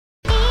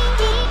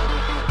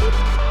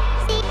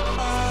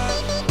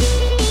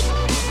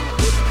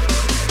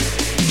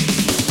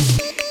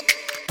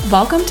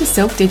Welcome to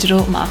Silk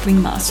Digital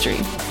Marketing Mastery,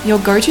 your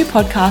go-to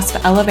podcast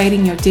for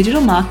elevating your digital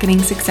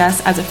marketing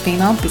success as a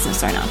female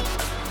business owner.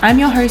 I'm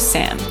your host,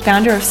 Sam,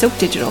 founder of Silk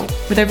Digital,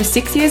 with over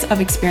 6 years of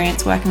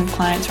experience working with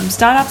clients from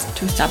startups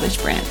to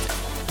established brands.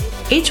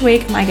 Each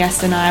week, my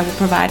guests and I will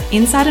provide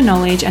insider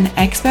knowledge and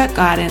expert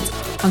guidance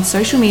on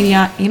social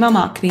media, email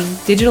marketing,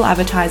 digital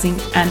advertising,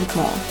 and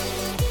more.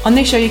 On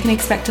this show, you can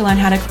expect to learn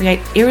how to create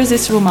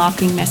irresistible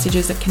marketing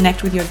messages that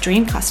connect with your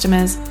dream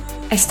customers,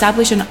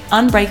 establish an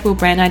unbreakable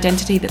brand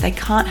identity that they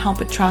can't help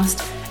but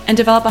trust, and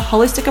develop a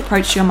holistic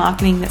approach to your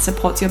marketing that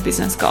supports your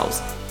business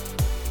goals.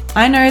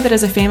 I know that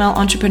as a female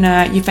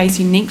entrepreneur, you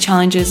face unique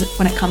challenges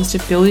when it comes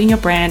to building your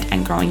brand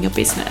and growing your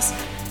business.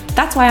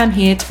 That's why I'm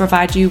here to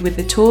provide you with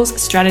the tools,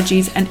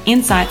 strategies, and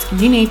insights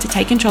you need to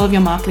take control of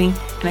your marketing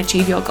and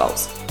achieve your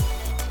goals.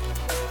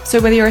 So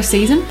whether you're a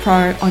seasoned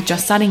pro or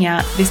just starting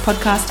out, this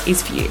podcast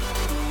is for you.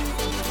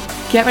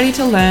 Get ready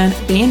to learn,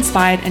 be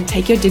inspired, and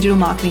take your digital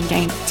marketing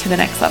game to the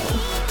next level.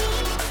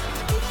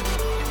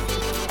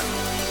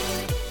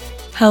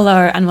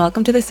 Hello, and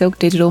welcome to the Silk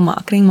Digital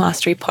Marketing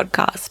Mastery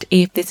podcast.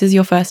 If this is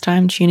your first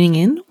time tuning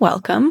in,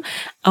 welcome.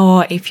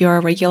 Or if you're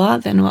a regular,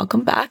 then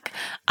welcome back.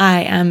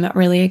 I am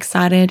really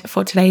excited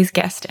for today's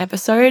guest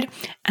episode.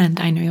 And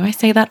I know I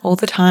say that all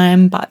the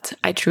time, but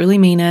I truly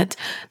mean it.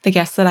 The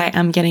guests that I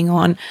am getting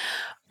on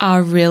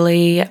are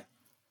really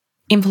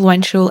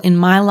influential in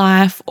my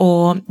life,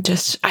 or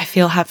just I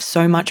feel have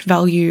so much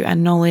value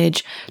and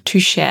knowledge to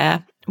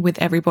share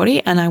with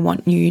everybody, and I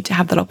want you to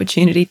have that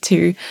opportunity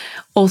to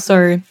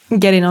also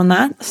get in on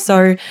that.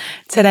 So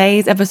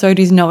today's episode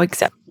is no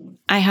exception.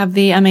 I have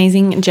the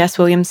amazing Jess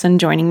Williamson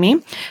joining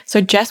me. So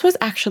Jess was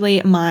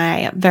actually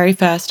my very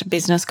first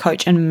business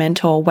coach and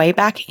mentor way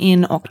back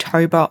in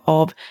October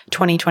of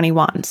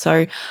 2021.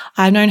 So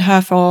I've known her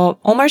for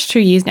almost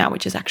 2 years now,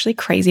 which is actually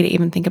crazy to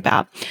even think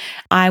about.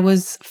 I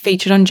was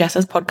featured on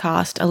Jess's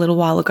podcast a little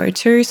while ago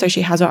too. So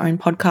she has her own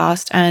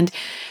podcast, and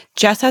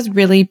Jess has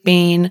really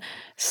been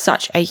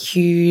such a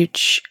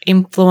huge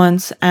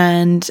influence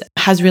and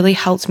has really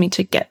helped me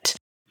to get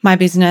my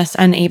business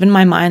and even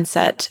my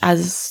mindset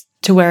as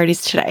to where it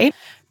is today.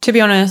 To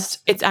be honest,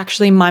 it's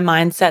actually my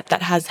mindset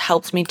that has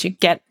helped me to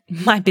get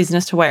my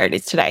business to where it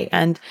is today.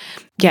 And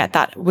yeah,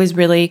 that was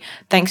really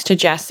thanks to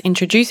Jess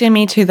introducing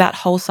me to that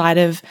whole side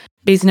of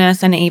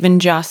business, and even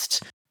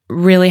just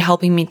really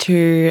helping me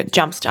to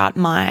jumpstart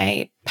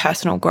my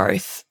personal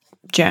growth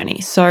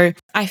journey. So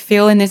I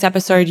feel in this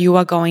episode, you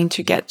are going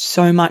to get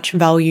so much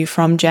value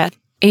from Jess.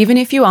 Even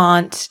if you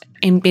aren't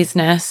in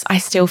business, I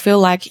still feel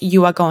like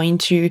you are going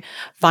to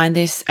find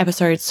this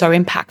episode so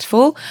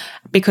impactful,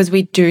 because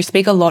we do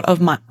speak a lot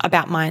of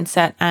about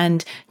mindset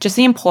and just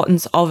the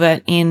importance of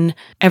it in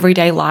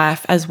everyday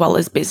life as well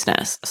as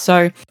business.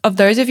 So of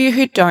those of you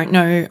who don't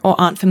know or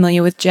aren't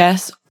familiar with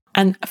Jess,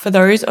 and for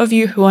those of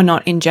you who are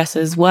not in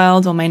Jess's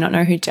world or may not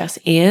know who Jess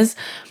is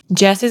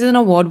an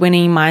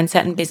award-winning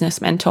mindset and business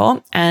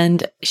mentor,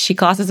 and she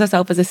classes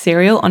herself as a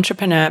serial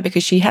entrepreneur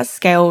because she has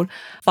scaled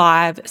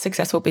 5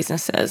 successful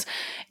businesses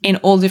in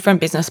all different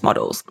business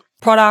models: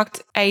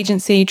 product,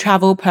 agency,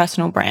 travel,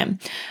 personal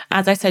brand.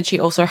 As I said, she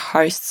also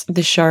hosts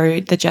the show,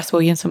 the Jess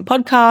Williamson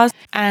podcast,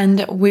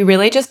 and we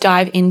really just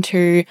dive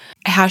into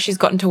how she's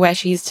gotten to where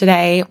she is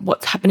today,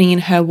 what's happening in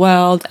her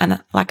world,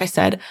 and like I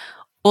said,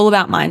 all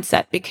about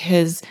mindset,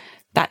 because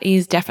that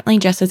is definitely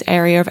Jess's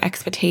area of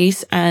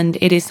expertise, and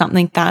it is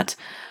something that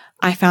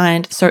I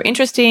find so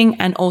interesting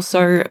and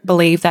also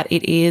believe that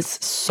it is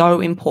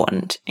so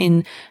important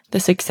in the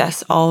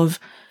success of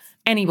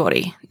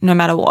anybody, no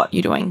matter what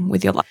you're doing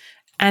with your life.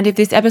 And if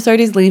this episode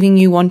is leaving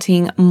you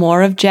wanting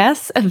more of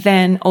Jess,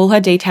 then all her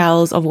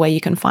details of where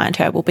you can find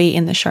her will be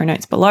in the show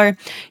notes below.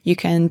 You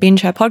can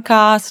binge her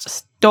podcast,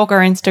 stalk her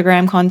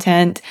Instagram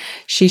content.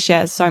 She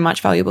shares so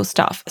much valuable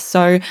stuff.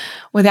 So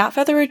without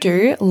further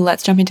ado,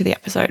 let's jump into the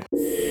episode.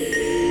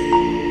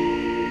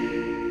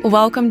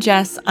 Welcome,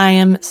 Jess. I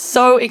am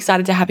so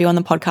excited to have you on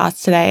the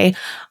podcast today.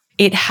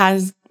 It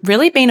has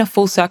really been a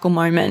full circle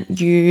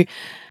moment. You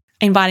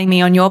inviting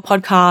me on your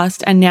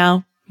podcast, and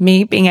now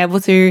me being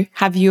able to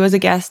have you as a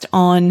guest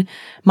on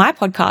my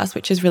podcast,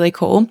 which is really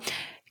cool.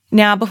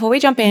 Now, before we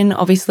jump in,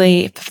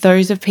 obviously, for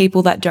those of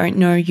people that don't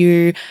know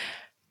you,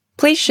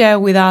 please share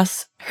with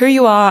us who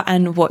you are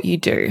and what you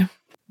do.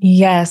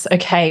 Yes.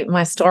 Okay.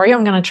 My story,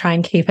 I'm going to try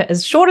and keep it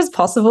as short as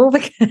possible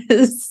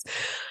because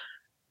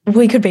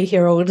we could be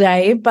here all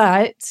day,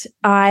 but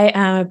I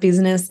am a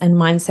business and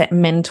mindset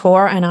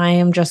mentor, and I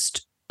am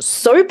just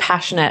so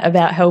passionate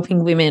about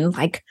helping women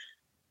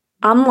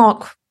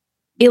unlock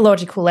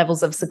illogical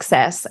levels of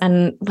success.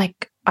 And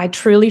I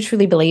truly,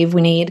 truly believe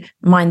we need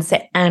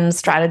mindset and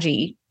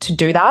strategy to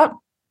do that.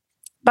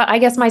 But I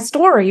guess my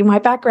story, my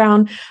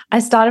background, I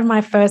started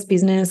my first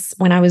business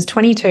when I was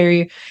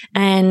 22,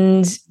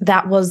 and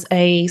that was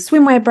a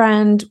swimwear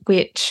brand,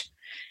 which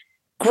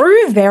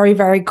grew very,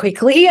 very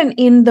quickly. And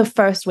in the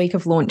first week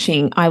of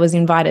launching, I was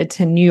invited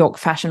to New York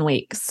Fashion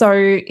Week. So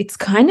it's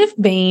kind of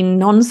been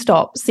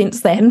nonstop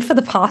since then for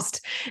the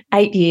past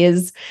 8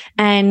 years,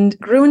 and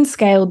grew and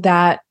scaled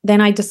that.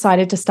 Then I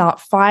decided to start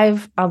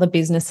 5 other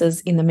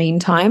businesses in the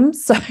meantime.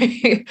 So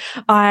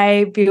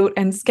I built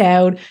and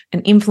scaled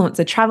an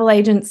influencer travel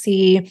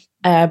agency,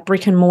 a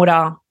brick and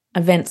mortar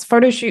events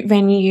photo shoot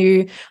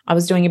venue. I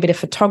was doing a bit of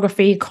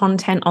photography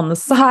content on the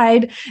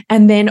side,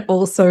 and then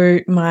also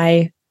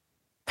my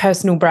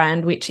personal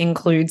brand, which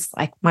includes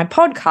like my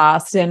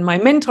podcast and my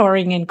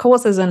mentoring and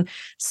courses and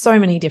so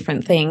many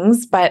different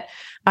things. But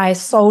I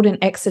sold and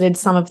exited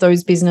some of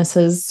those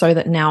businesses so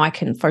that now I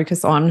can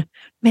focus on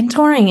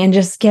mentoring and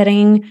just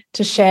getting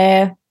to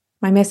share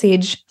my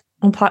message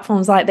on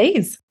platforms like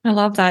these. I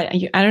love that.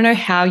 I don't know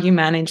how you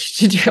managed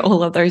to do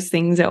all of those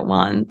things at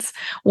once.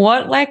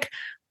 What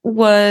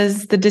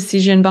was the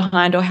decision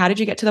behind, or how did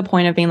you get to the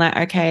point of being like,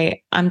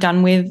 okay, I'm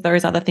done with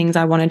those other things.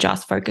 I want to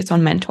just focus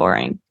on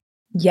mentoring?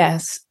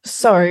 Yes.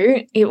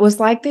 So it was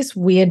like this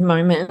weird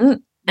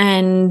moment,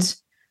 and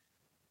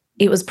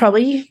it was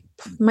probably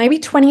maybe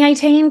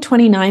 2018,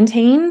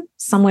 2019,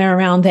 somewhere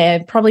around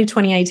there, probably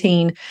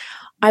 2018.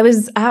 I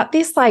was at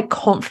this like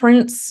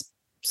conference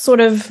sort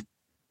of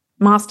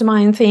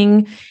mastermind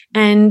thing,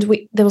 and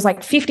there was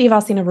like 50 of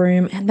us in a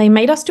room, and they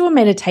made us do a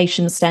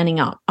meditation standing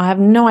up. I have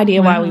no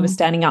idea why we were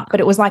standing up, but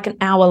it was like an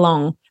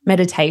hour-long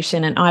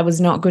meditation, and I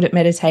was not good at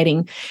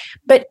meditating.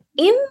 But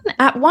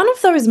at one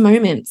of those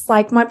moments,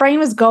 like my brain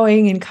was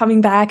going and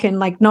coming back and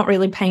like not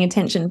really paying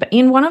attention. But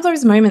in one of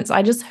those moments,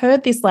 I just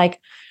heard this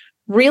like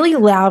really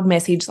loud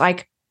message,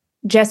 like,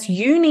 Jess,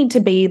 you need to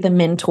be the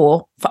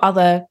mentor for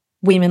other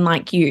women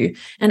like you.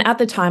 And at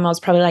the time, I was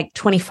probably like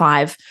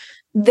 25.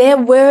 There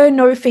were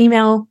no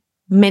female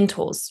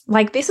mentors.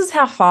 Like, this is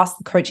how fast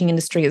the coaching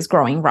industry is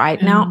growing, right?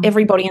 Now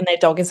everybody and their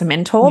dog is a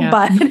mentor. Yeah.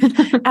 But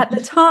at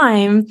the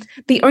time,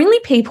 the only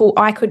people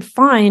I could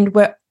find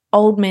were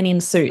old men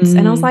in suits.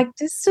 And I was like,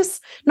 this is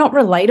just not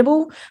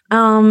relatable.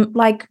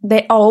 Like,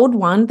 they're old,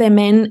 they're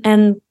men,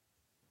 and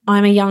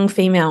I'm a young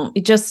female.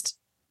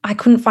 I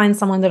couldn't find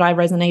someone that I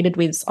resonated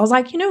with. So I was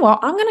like, you know what?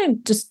 I'm going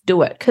to just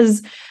do it,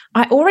 because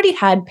I already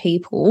had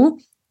people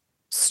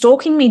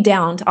stalking me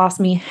down to ask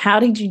me, how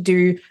did you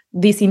do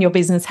this in your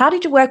business? How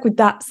did you work with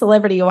that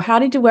celebrity? Or how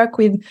did you work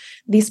with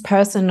this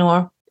person?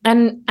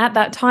 And at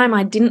that time,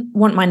 I didn't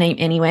want my name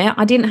anywhere.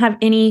 I didn't have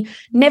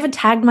never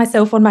tagged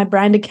myself on my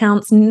brand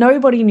accounts.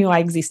 Nobody knew I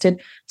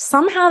existed.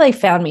 Somehow they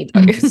found me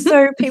though.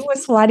 So people were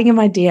sliding in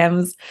my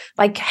DMs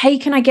like, hey,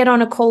 can I get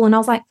on a call? And I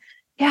was like,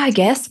 yeah, I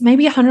guess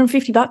maybe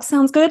 $150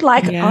 sounds good.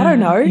 Like, I don't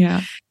know.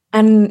 Yeah.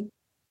 And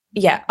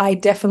yeah, I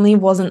definitely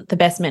wasn't the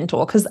best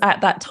mentor, because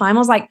at that time I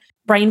was like,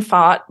 brain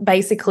fart,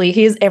 basically,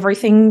 here's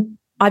everything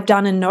I've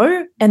done and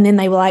know. And then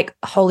they were like,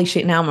 holy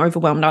shit, now I'm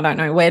overwhelmed. I don't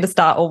know where to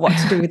start or what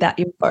to do with that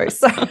info.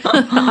 So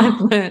I've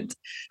learned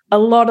a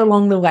lot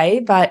along the way,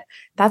 but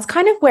that's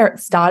kind of where it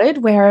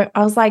started, where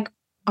I was like,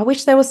 I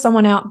wish there was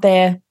someone out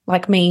there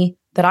like me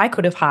that I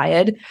could have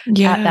hired at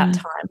that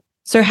time.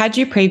 So had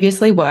you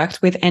previously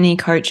worked with any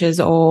coaches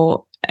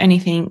or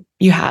anything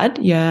you had?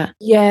 Yeah.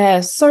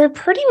 Yeah. So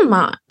pretty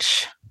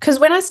much, because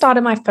when I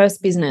started my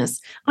first business,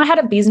 I had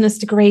a business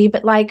degree,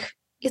 but like,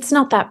 it's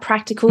not that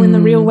practical in the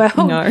real world.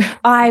 No.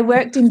 I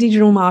worked in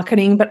digital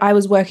marketing, but I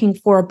was working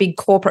for a big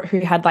corporate who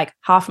had like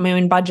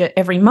 $500,000 budget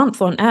every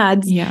month on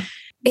ads. Yeah.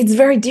 It's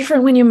very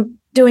different when you're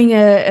doing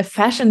a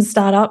fashion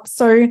startup.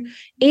 So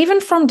even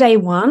from day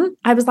one,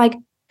 I was like,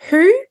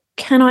 who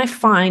can I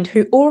find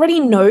who already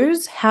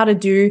knows how to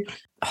do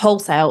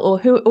wholesale, or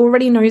who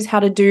already knows how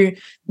to do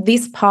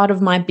this part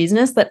of my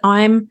business that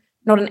I'm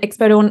not an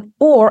expert on,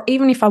 or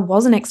even if I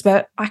was an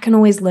expert, I can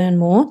always learn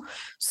more.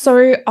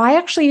 So I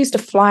actually used to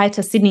fly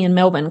to Sydney and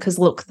Melbourne, because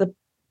look,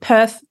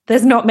 Perth,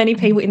 there's not many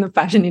people in the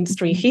fashion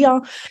industry here.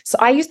 So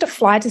I used to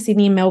fly to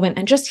Sydney and Melbourne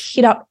and just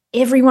hit up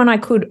everyone I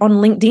could on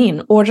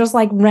LinkedIn, or just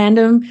like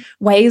random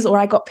ways, or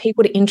I got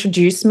people to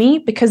introduce me,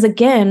 because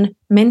again,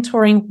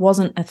 mentoring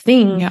wasn't a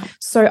thing. Yeah.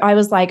 So I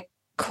was like,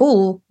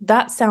 cool,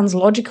 that sounds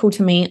logical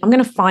to me. I'm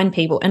going to find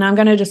people and I'm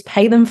going to just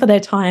pay them for their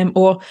time,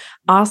 or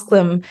ask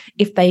them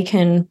if they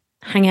can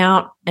hang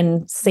out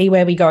and see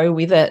where we go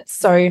with it.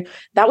 So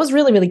that was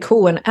really, really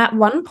cool. And at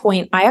one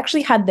point, I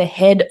actually had the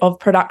head of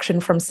production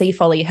from Sea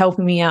Folly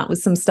helping me out with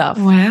some stuff.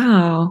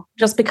 Wow.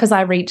 Just because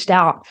I reached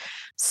out.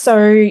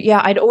 So yeah,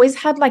 I'd always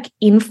had like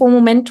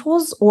informal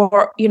mentors,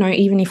 or, you know,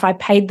 even if I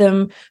paid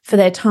them for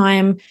their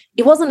time,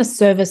 it wasn't a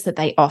service that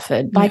they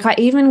offered. Yeah. Like, I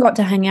even got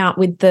to hang out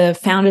with the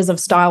founders of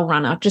Style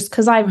Runner just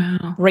because I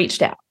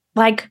reached out.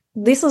 Like,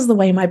 this is the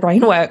way my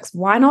brain works.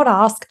 Why not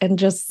ask and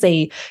just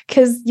see?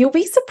 Because you'll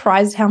be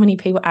surprised how many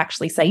people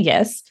actually say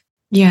yes.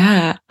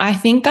 Yeah, I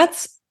think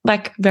that's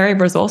like very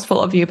resourceful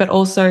of you, but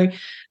also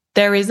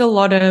there is a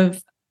lot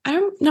of,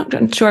 I'm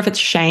not sure if it's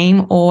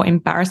shame or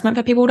embarrassment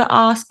for people to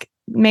ask,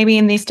 maybe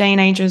in this day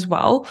and age as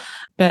well.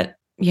 But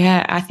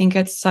yeah, I think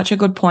it's such a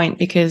good point,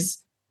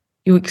 because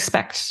you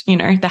expect, you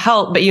know, the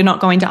help, but you're not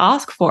going to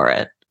ask for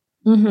it.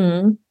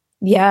 Mm-hmm.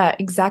 Yeah,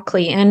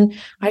 exactly. And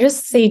I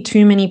just see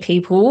too many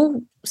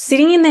people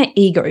sitting in their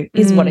ego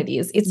is what it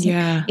is.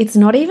 It's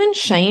not even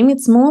shame.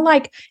 It's more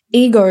like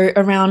ego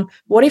around,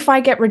 what if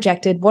I get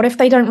rejected? What if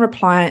they don't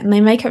reply and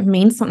they make it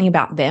mean something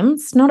about them?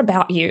 It's not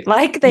about you.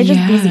 Like, they're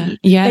just busy.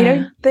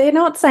 They're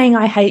not saying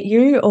I hate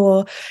you,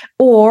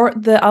 or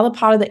the other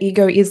part of the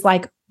ego is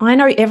like, I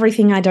know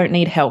everything, I don't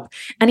need help.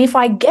 And if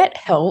I get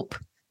help,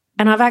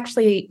 and I've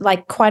actually,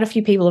 like, quite a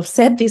few people have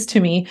said this to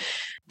me,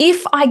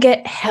 if I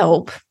get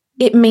help,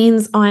 it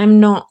means I'm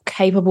not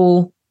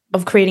capable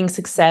of creating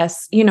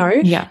success, you know?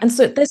 Yeah. And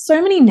so there's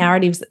so many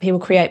narratives that people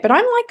create, but I'm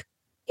like,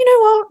 you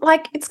know what?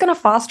 Like, it's going to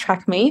fast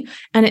track me.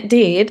 And it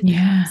did.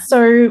 Yeah.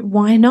 So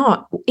why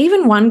not?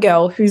 Even one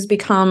girl who's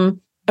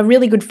become a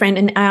really good friend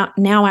and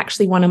now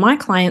actually one of my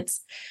clients,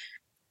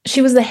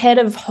 she was the head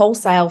of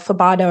wholesale for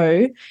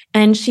Bardot,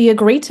 and she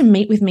agreed to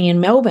meet with me in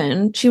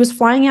Melbourne. She was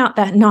flying out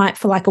that night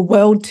for like a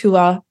world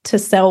tour to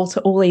sell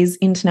to all these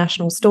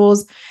international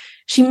stores.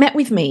 She met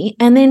with me,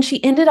 and then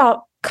she ended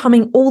up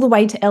coming all the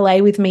way to LA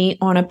with me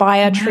on a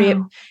buyer trip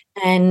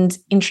and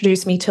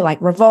introduced me to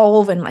like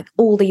Revolve and like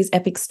all these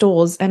epic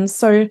stores. And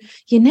so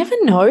you never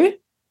know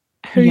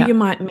who you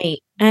might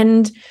meet.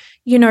 And,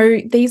 you know,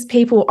 these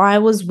people, I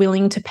was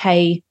willing to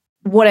pay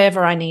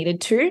whatever I needed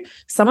to.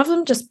 Some of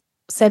them just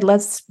said,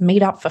 let's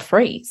meet up for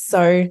free.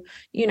 So,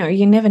 you know,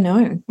 you never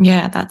know.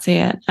 Yeah, that's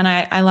it. And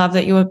I love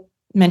that you were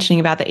mentioning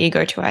about the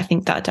ego too. I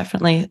think that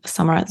definitely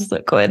summarizes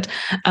it good.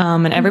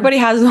 And everybody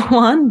has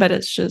one, but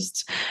it's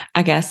just,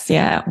 I guess,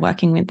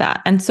 working with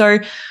that. And so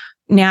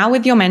now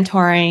with your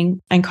mentoring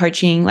and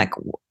coaching, like,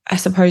 I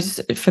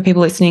suppose for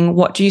people listening,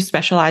 what do you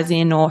specialize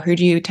in, or who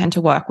do you tend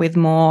to work with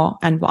more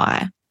and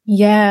why?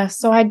 Yeah,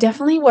 so I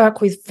definitely work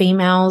with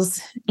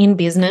females in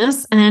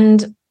business,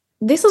 and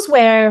this is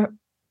where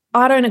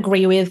I don't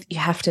agree with you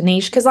have to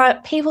niche, because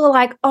people are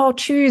like, oh,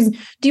 choose.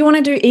 Do you want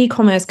to do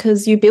e-commerce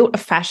because you built a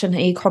fashion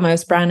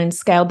e-commerce brand and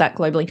scaled that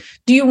globally?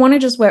 Do you want to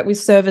just work with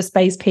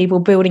service-based people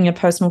building a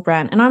personal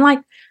brand? And I'm like,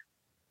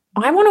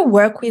 I want to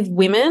work with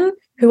women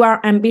who are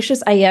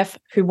ambitious AF,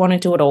 who want to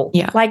do it all.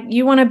 Yeah. Like,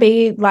 you want to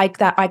be like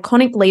that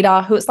iconic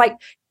leader who it's like,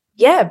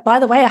 yeah, by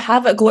the way, I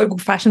have a global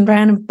fashion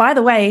brand. And by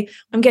the way,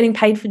 I'm getting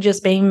paid for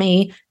just being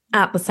me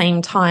at the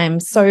same time.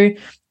 So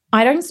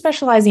I don't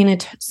specialize in a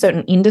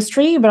certain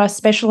industry, but I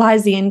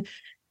specialize in,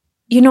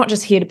 you're not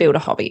just here to build a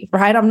hobby,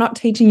 right? I'm not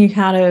teaching you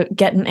how to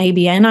get an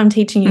ABN. I'm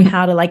teaching you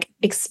how to like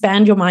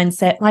expand your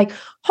mindset. Like,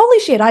 holy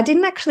shit, I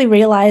didn't actually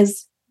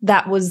realize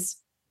that was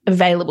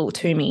available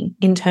to me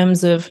in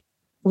terms of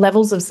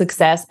levels of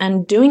success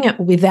and doing it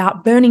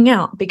without burning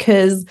out,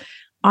 because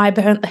I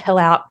burnt the hell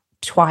out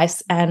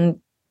twice and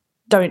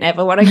don't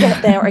ever want to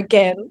get there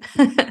again.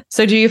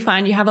 So do you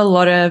find you have a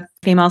lot of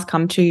females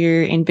come to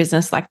you in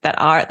business like that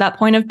are at that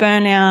point of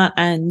burnout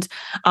and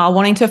are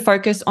wanting to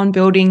focus on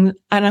building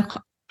an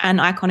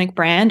iconic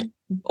brand?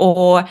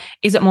 Or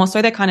is it more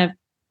so they kind of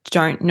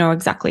don't know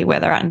exactly where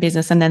they're at in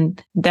business and then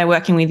they're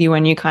working with you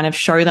and you kind of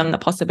show them the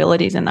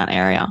possibilities in that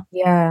area?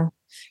 Yeah.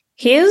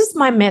 Here's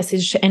my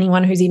message to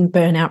anyone who's in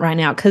burnout right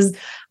now, because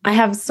I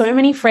have so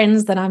many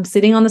friends that I'm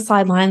sitting on the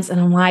sidelines and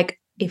I'm like,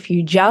 if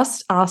you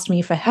just asked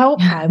me for help,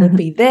 I would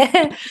be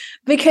there.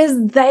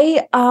 Because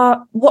they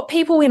are, what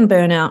people in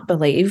burnout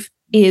believe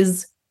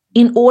is,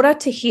 in order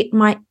to hit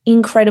my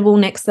incredible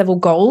next level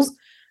goals,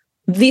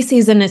 this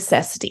is a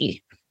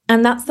necessity.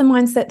 And that's the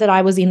mindset that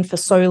I was in for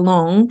so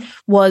long,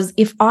 was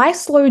if I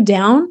slow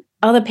down,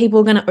 other people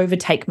are going to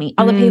overtake me.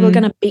 Other people are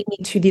going to beat me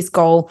to this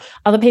goal.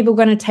 Other people are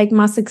going to take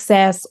my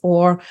success.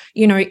 Or,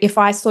 you know, if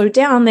I slow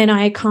down, then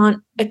I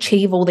can't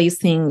achieve all these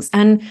things.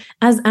 And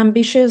as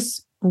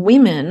ambitious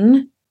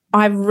women,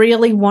 I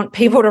really want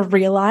people to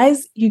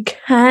realize you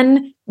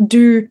can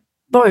do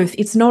both.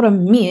 It's not a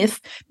myth,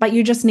 but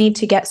you just need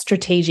to get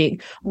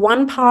strategic.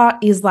 One part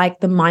is like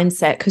the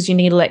mindset, because you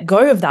need to let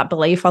go of that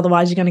belief.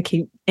 Otherwise, you're going to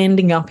keep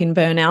ending up in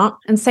burnout.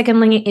 And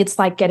secondly, it's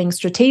like getting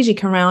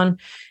strategic around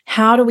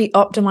how do we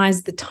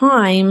optimize the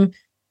time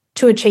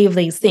to achieve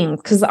these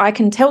things? Because I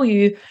can tell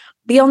you,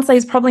 Beyonce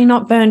is probably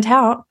not burnt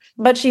out,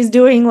 but she's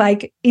doing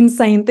like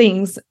insane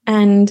things.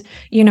 And,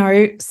 you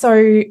know,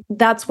 so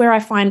that's where I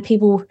find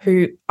people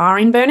who are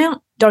in burnout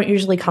don't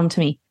usually come to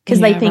me,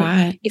 because they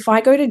think if I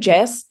go to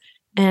Jess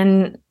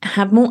and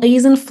have more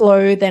ease and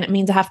flow, then it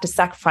means I have to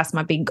sacrifice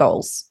my big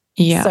goals.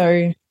 Yeah.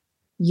 So,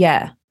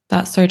 yeah.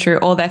 That's so true.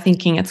 Or they're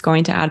thinking it's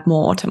going to add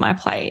more to my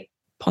plate,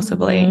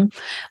 possibly.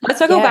 Let's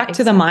circle back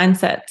to the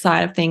mindset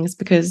side of things,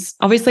 because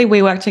obviously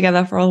we worked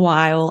together for a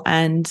while,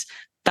 and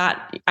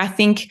that, I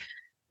think,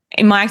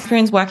 in my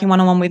experience working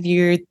one-on-one with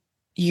you,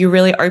 you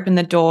really opened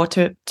the door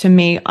to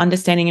me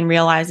understanding and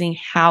realizing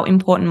how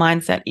important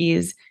mindset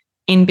is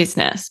in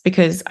business.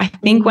 Because I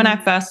think when I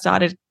first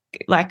started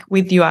like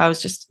with you, I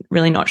was just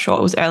really not sure.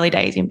 It was early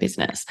days in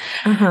business.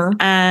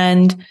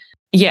 And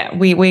yeah,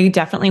 we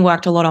definitely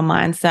worked a lot on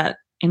mindset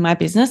in my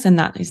business, and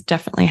that is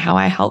definitely how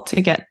I helped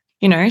to get,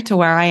 you know, to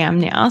where I am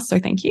now. So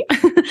thank you.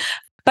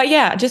 But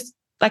yeah, just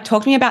like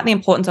talk to me about the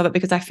importance of it,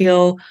 because I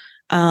feel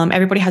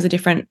everybody has a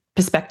different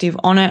perspective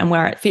on it and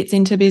where it fits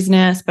into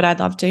business, but I'd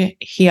love to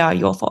hear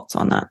your thoughts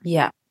on that.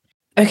 Yeah.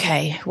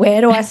 Okay,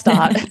 where do I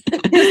start?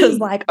 This is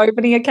like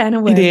opening a can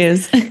of worms. It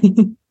is.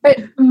 But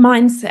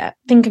mindset,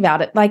 think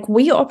about it. Like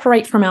we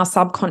operate from our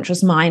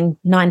subconscious mind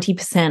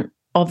 90%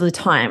 of the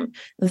time.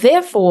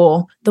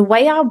 Therefore, the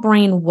way our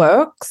brain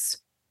works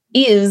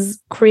is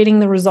creating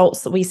the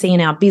results that we see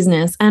in our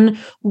business. And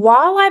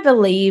while I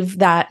believe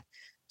that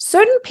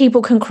certain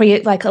people can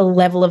create like a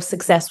level of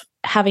success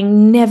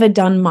having never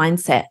done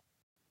mindset,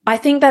 I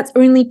think that's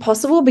only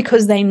possible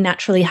because they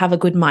naturally have a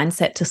good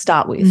mindset to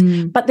start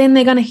with. But then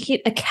they're going to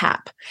hit a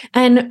cap.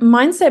 And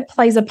mindset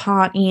plays a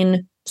part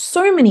in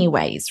so many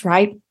ways,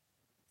 right?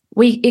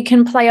 It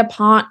can play a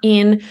part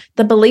in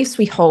the beliefs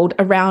we hold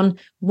around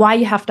why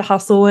you have to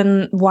hustle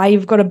and why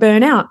you've got to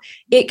burn out.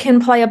 It can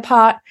play a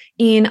part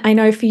in, I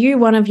know for you,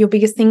 one of your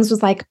biggest things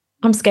was like,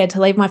 I'm scared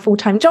to leave my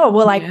full-time job,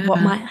 or like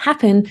what might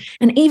happen.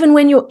 And even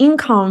when your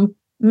income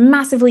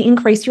massively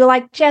increased, you're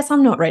like, Jess,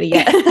 I'm not ready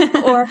yet.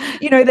 Or,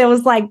 there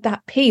was like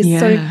that piece. Yeah.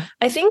 So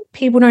I think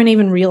people don't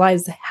even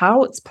realize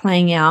how it's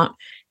playing out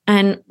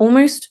and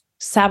almost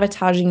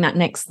sabotaging that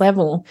next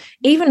level.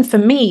 Even for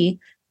me,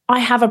 I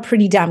have a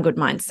pretty damn good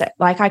mindset.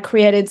 Like I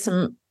created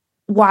some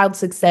wild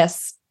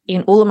success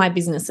in all of my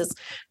businesses.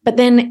 But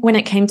then when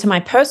it came to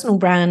my personal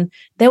brand,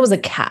 there was a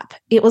cap.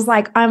 It was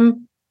like,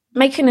 I'm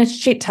making a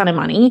shit ton of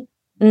money,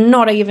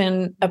 not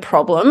even a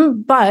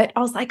problem. But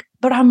I was like,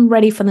 but I'm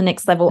ready for the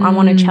next level. I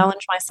want to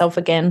challenge myself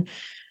again.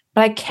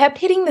 But I kept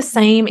hitting the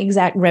same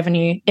exact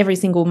revenue every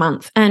single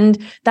month.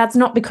 And that's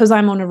not because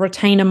I'm on a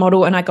retainer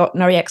model and I got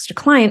no extra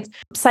clients.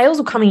 Sales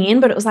were coming in,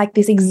 but it was like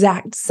this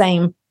exact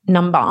same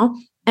number.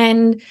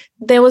 And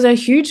there was a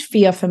huge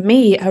fear for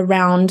me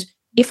around,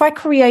 if I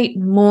create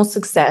more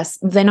success,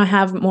 then I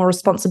have more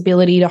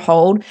responsibility to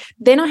hold.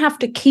 Then I have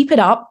to keep it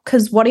up,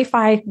 because what if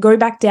I go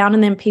back down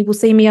and then people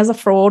see me as a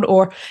fraud?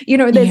 Or,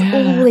 there's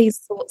all these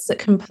thoughts that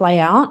can play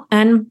out.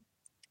 And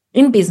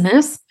in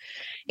business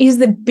is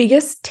the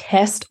biggest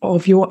test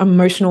of your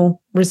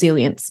emotional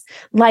resilience.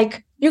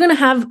 Like you're going to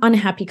have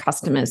unhappy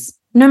customers.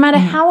 No matter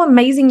how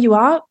amazing you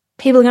are,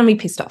 people are going to be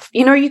pissed off.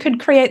 You could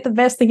create the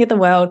best thing in the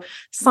world.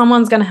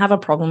 Someone's going to have a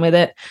problem with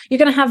it. You're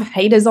going to have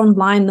haters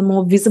online the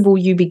more visible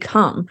you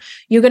become.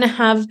 You're going to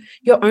have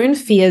your own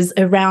fears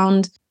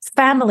around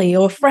family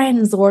or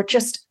friends, or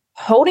just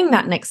holding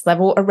that next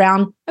level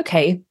around,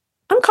 okay,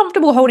 I'm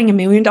comfortable holding $1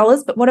 million,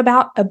 but what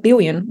about $1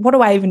 billion? What do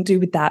I even do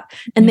with that?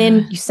 And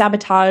then you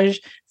sabotage.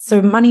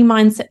 So money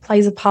mindset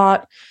plays a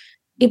part.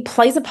 It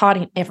plays a part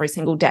in every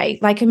single day.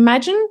 Like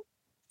imagine,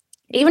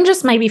 even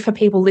just maybe for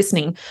people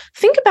listening,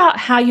 think about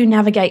how you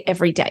navigate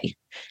every day.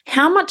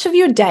 How much of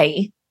your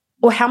day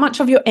or how much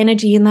of your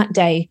energy in that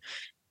day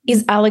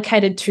is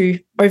allocated to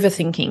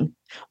overthinking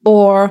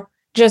or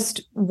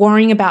just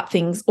worrying about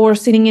things or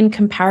sitting in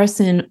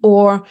comparison,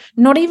 or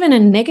not even a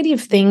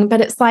negative thing,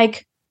 but it's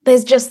like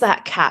there's just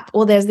that cap,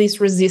 or there's this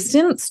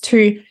resistance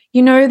to,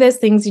 there's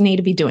things you need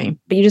to be doing,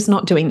 but you're just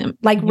not doing them.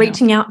 Like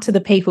reaching out to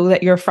the people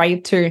that you're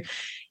afraid to.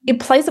 It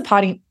plays a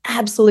part in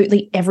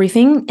absolutely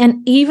everything.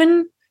 And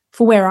even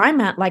for where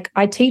I'm at, like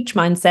I teach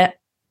mindset,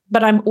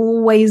 but I'm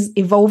always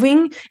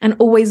evolving and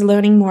always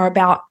learning more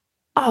about,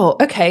 oh,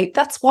 okay,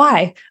 that's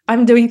why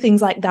I'm doing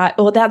things like that,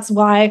 or that's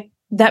why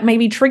that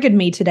maybe triggered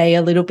me today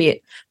a little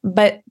bit.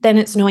 But then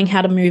it's knowing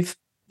how to move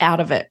out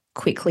of it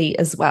quickly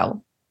as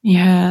well.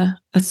 Yeah,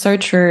 that's so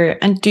true.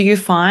 And do you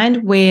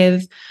find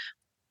with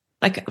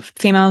like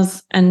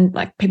females and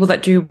like people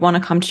that do want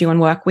to come to you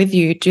and work with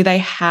you,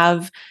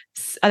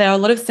 are there a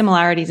lot of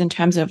similarities in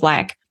terms of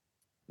like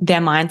their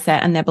mindset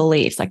and their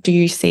beliefs? Like, do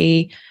you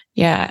see,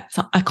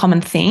 a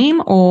common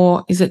theme,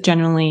 or is it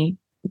generally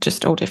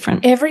just all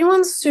different?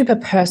 Everyone's super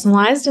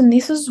personalized. And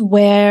this is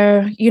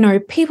where,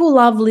 people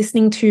love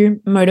listening to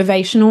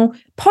motivational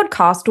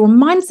podcasts or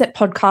mindset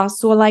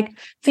podcasts or like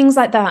things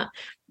like that.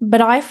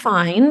 But I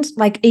find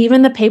like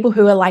even the people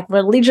who are like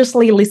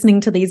religiously listening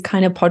to these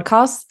kind of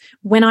podcasts,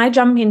 when I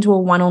jump into a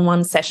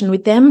one-on-one session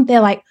with them, they're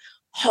like,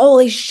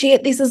 holy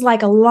shit, this is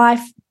like a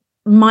life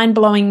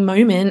mind-blowing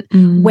moment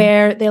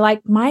where they're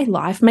like, my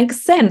life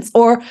makes sense.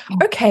 Or,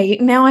 okay,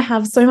 now I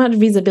have so much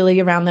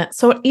visibility around that.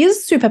 So it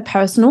is super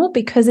personal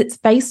because it's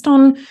based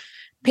on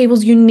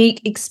people's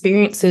unique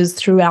experiences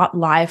throughout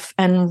life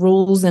and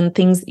rules and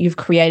things that you've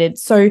created.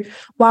 So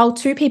while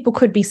two people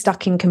could be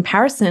stuck in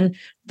comparison,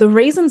 the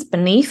reasons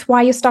beneath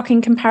why you're stuck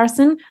in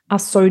comparison are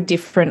so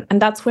different.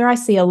 And that's where I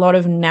see a lot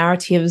of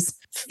narratives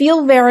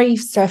feel very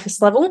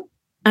surface level.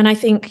 And I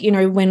think,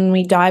 when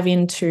we dive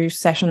into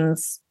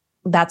sessions,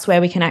 that's where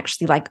we can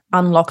actually like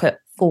unlock it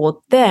for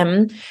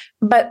them.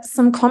 But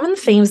some common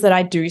themes that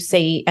I do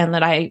see and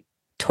that I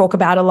talk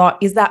about a lot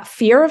is that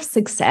fear of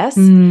success,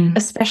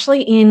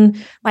 especially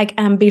in like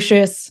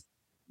ambitious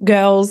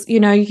girls,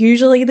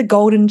 usually the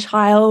golden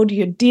child,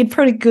 you did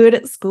pretty good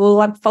at school,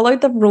 I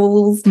followed the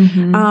rules.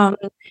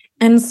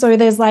 And so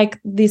there's like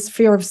this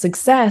fear of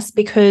success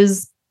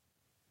because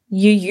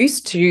you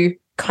used to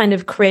kind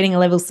of creating a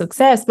level of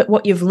success, but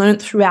what you've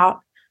learned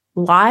throughout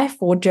life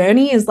or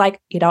journey is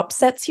like it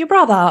upsets your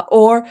brother,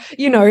 or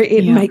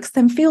it makes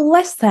them feel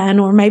less than,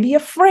 or maybe a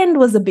friend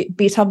was a bit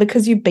bitter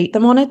because you beat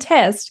them on a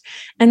test.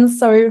 And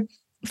so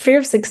fear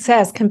of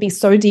success can be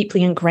so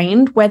deeply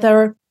ingrained,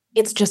 whether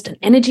it's just an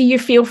energy you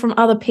feel from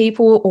other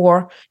people,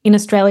 or in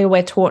Australia,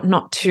 we're taught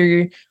not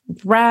to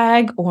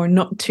brag or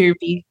not to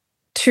be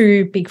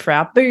too big for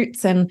our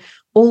boots and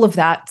all of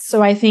that.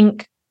 So I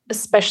think,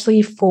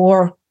 especially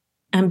for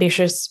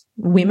ambitious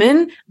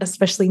women,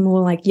 especially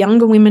more like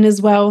younger women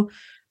as well,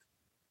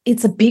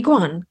 it's a big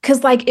one.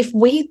 Because like if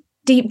we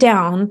deep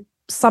down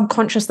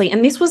subconsciously,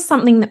 and this was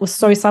something that was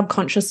so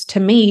subconscious to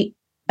me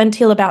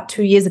until about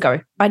 2 years ago.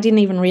 I didn't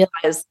even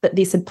realize that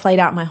this had played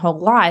out my whole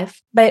life,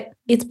 but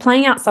it's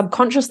playing out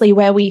subconsciously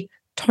where we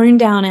tone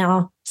down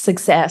our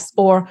success,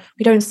 or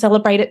we don't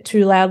celebrate it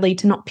too loudly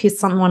to not piss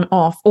someone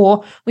off,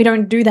 or we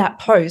don't do that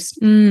post.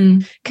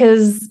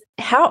 Because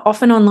how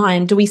often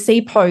online do we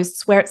see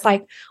posts where it's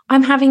like,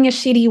 I'm having a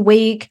shitty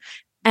week,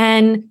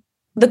 and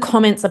the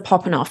comments are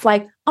popping off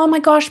like, oh my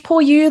gosh,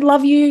 poor you,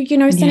 love you,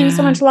 sending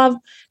so much love.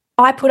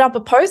 I put up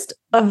a post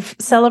of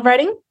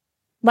celebrating.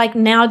 Like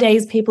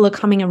nowadays, people are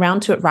coming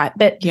around to it, right?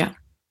 But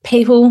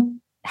people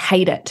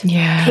hate it.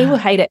 Yeah. People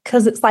hate it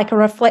because it's like a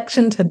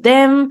reflection to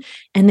them,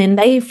 and then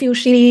they feel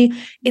shitty.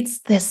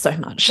 There's so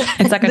much.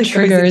 It's like a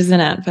trigger, isn't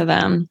it, for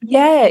them?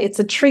 Yeah, it's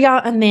a trigger.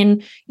 And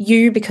then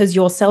you, because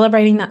you're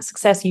celebrating that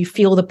success, you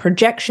feel the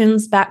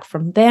projections back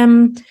from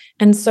them.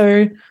 And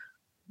so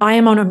I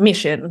am on a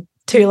mission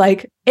to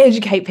like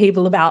educate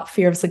people about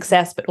fear of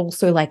success, but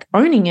also like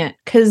owning it.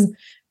 Because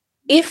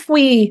if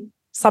we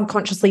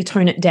subconsciously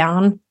tone it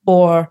down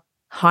or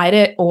hide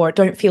it or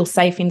don't feel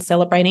safe in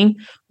celebrating,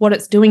 what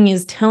it's doing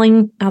is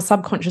telling our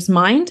subconscious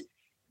mind,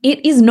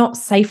 it is not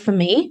safe for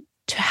me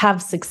to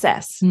have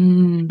success.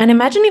 And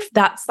imagine if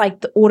that's like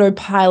the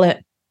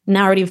autopilot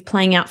narrative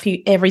playing out for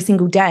you every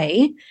single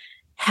day.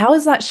 How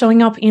is that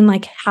showing up in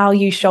like how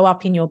you show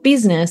up in your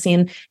business,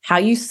 in how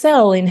you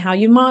sell, in how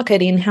you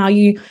market, in how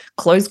you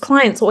close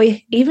clients, or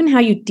even how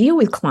you deal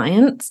with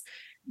clients?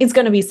 It's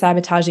going to be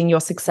sabotaging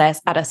your success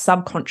at a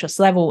subconscious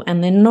level,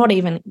 and they're not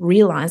even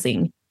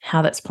realizing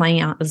how that's playing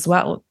out as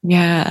well.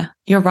 Yeah,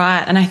 you're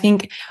right. And I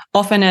think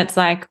often it's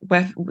like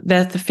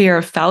there's the fear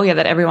of failure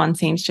that everyone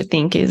seems to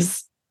think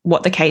is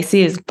what the case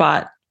is,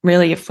 but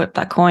really you flip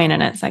that coin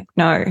and it's like,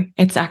 no,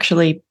 it's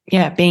actually,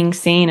 being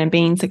seen and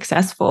being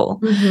successful.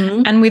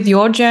 And with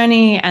your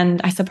journey, and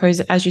I suppose,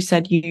 as you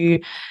said,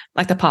 you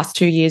like the past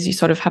 2 years, you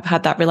sort of have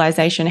had that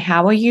realization.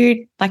 How are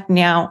you like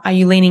now? Are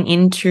you leaning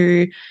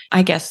into,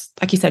 I guess,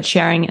 like you said,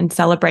 sharing and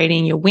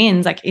celebrating your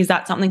wins? Like, is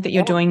that something that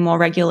you're doing more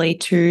regularly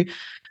to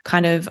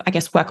kind of, I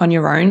guess, work on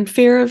your own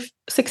fear of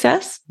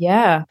success?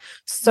 Yeah.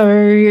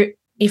 So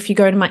if you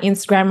go to my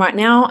Instagram right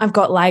now, I've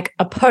got like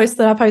a post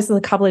that I posted a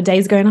couple of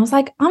days ago, and I was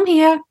like, I'm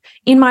here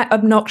in my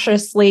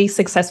obnoxiously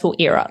successful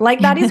era.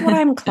 Like that is what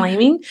I'm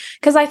claiming.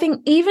 Because I think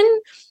even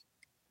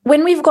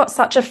when we've got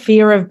such a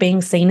fear of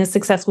being seen as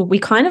successful, we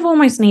kind of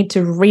almost need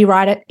to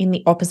rewrite it in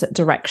the opposite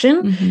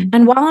direction.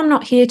 And while I'm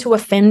not here to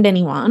offend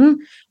anyone,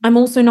 I'm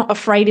also not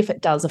afraid if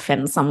it does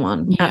offend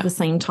someone at the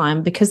same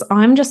time, because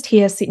I'm just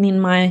here sitting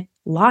in my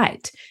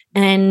light.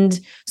 And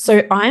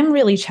so I'm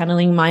really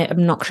channeling my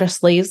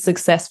obnoxiously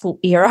successful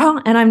era,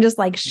 and I'm just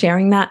like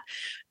sharing that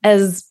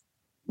as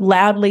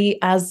loudly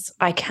as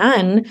I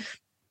can.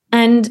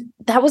 And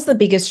that was the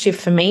biggest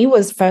shift for me,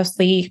 was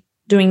firstly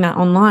doing that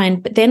online.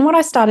 But then what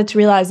I started to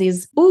realize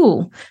is,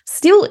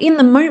 still in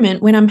the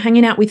moment when I'm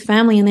hanging out with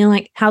family and they're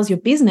like, how's your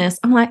business?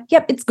 I'm like,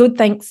 yep, it's good,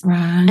 thanks.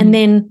 Right. And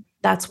then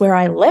that's where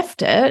I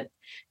left it,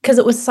 because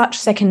it was such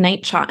second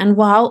nature. And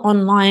while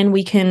online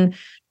we can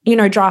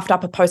draft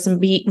up a post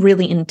and be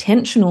really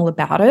intentional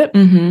about it,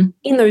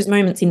 in those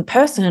moments in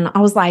person, I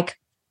was like,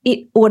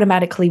 it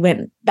automatically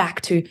went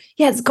back to,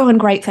 it's going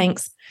great,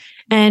 thanks.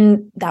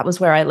 And that was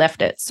where I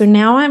left it. So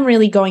now I'm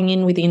really going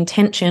in with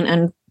intention,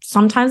 and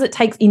sometimes it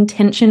takes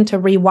intention to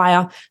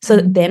rewire so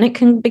that then it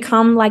can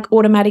become like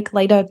automatic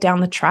later down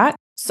the track.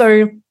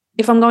 So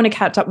if I'm going to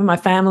catch up with my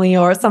family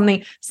or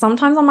something,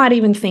 sometimes I might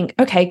even think,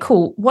 okay,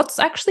 cool, what's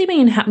actually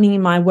been happening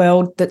in my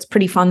world that's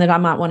pretty fun that I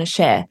might want to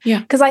share?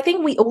 Because I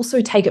think we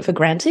also take it for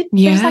granted.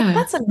 It's like,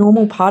 that's a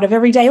normal part of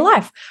everyday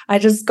life. I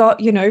just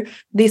got,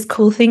 this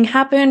cool thing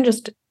happen,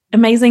 just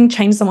amazing,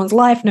 change someone's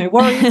life, no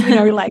worries,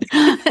 like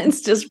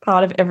it's just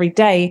part of every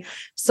day.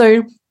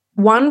 So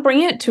one,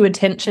 bring it to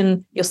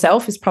attention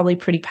yourself is probably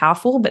pretty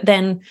powerful, but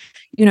then,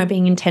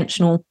 being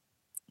intentional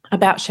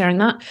about sharing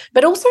that,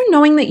 but also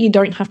knowing that you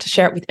don't have to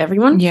share it with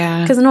everyone.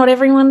 Because not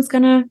everyone's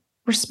going to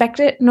respect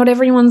it. Not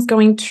everyone's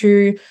going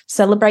to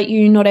celebrate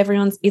you.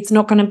 It's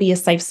not going to be a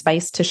safe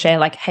space to share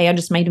like, hey, I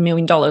just made $1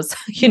 million,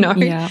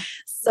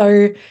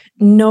 So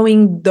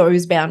knowing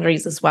those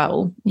boundaries as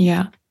well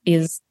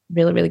is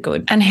really, really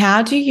good. And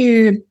how do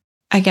you,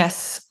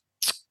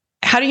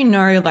 how do you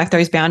know like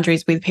those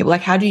boundaries with people?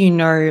 Like, how do you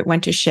know when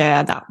to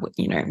share that,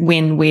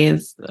 win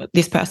with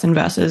this person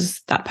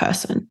versus that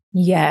person?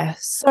 Yeah.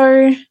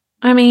 So,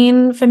 I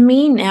mean, for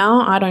me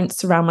now, I don't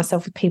surround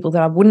myself with people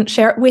that I wouldn't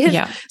share it with.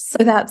 So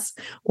that's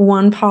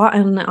one part.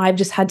 And I've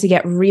just had to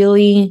get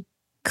really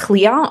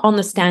clear on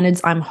the standards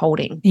I'm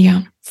holding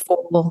Yeah.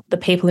 for the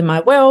people in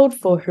my world,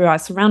 for who I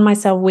surround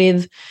myself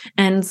with.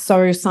 And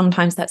so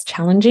sometimes that's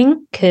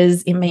challenging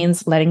because it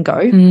means letting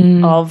go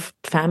of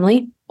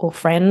family or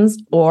friends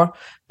or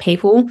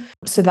people.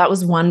 So that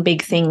was one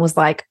big thing, was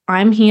like,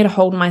 I'm here to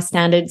hold my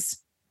standards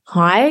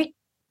high.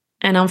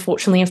 And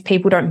unfortunately, if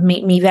people don't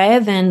meet me there,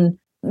 then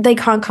they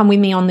can't come with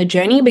me on the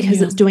journey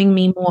because it's doing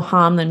me more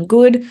harm than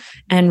good,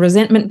 and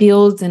resentment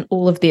builds and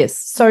all of this.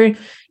 So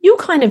you'll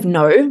kind of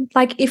know,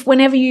 like, if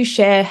whenever you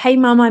share, hey,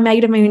 mum, I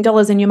made $1 million,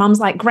 and your mum's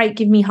like, great,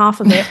 give me half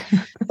of it,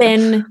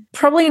 then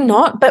probably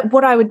not. But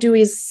what I would do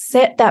is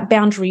set that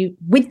boundary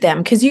with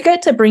them, because you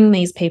get to bring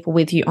these people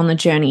with you on the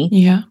journey.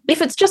 Yeah.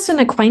 If it's just an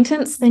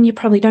acquaintance, then you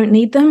probably don't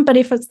need them. But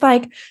if it's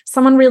like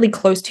someone really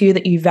close to you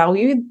that you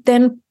value,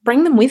 then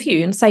bring them with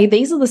you and say,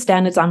 these are the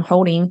standards I'm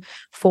holding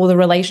for the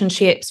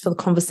relationships, for the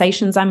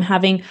conversations I'm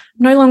having,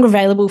 no longer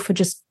available for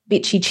just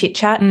bitchy chit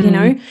chat, you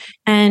know,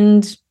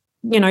 and,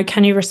 you know,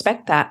 can you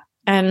respect that?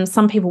 And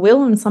some people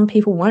will and some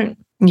people won't.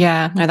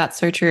 Yeah, no, that's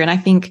so true. And I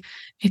think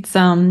it's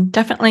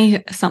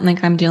definitely something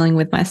I'm dealing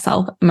with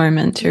myself at the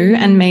moment too.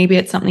 And maybe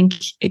it's something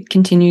it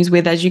continues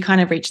with as you kind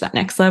of reach that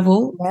next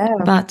level. Yeah.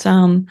 But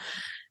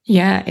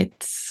yeah,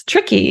 it's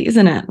tricky,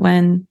 isn't it?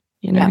 When,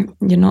 you know,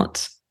 you're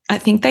not, I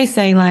think they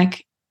say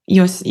like,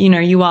 you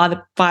are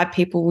the 5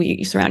 people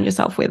you surround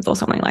yourself with or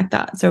something like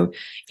that. So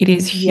it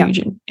is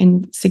huge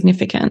and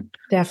significant.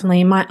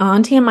 Definitely. My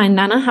auntie and my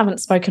nana haven't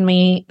spoken to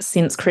me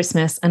since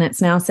Christmas, and it's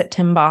now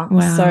September.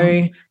 Wow.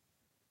 So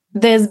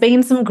there's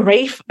been some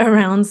grief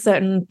around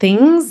certain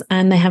things,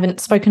 and they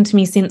haven't spoken to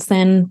me since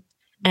then.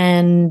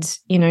 And,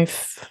 you know,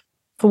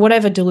 for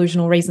whatever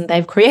delusional reason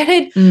they've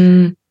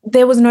created,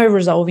 there was no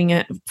resolving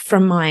it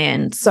from my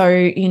end. So,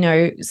 you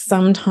know,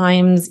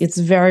 sometimes it's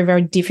very,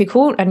 very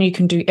difficult and you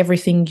can do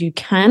everything you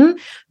can.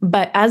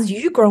 But as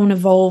you grow and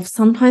evolve,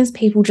 sometimes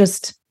people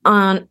just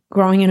aren't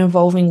growing and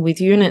evolving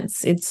with you. And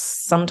it's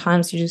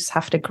sometimes you just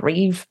have to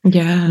grieve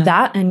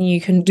that, and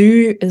you can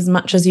do as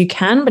much as you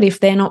can. But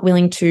if they're not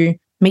willing to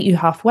meet you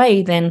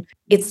halfway, then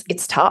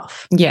it's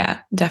tough. Yeah,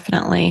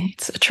 definitely.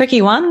 It's a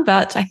tricky one,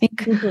 but I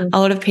think a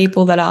lot of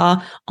people that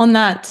are on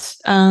that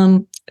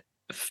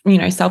you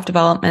know,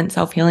 self-development,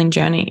 self-healing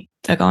journey,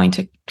 they're going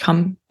to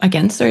come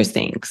against those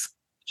things.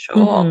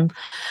 Sure.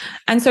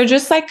 And so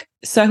just like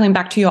circling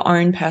back to your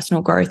own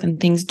personal growth and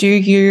things,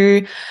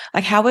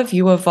 how have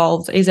you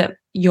evolved? Is it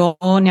you're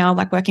now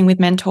like working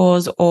with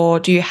mentors, or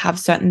do you have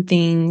certain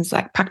things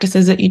like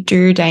practices that you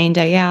do day in,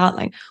 day out?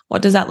 Like,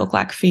 what does that look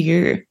like for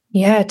you?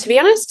 Yeah, to be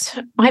honest,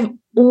 I've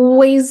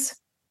always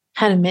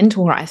had a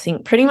mentor, I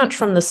think, pretty much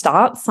from the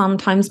start.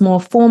 Sometimes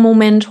more formal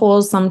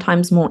mentors,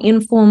 sometimes more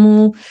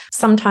informal.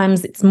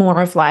 Sometimes it's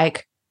more of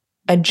like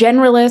a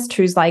generalist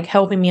who's like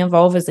helping me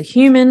evolve as a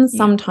human.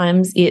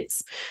 Sometimes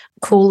it's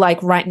cool.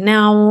 Like right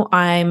now,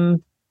 I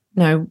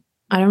don't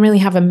really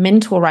have a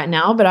mentor right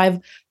now, but I've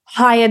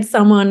hired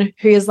someone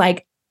who is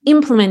like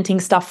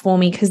implementing stuff for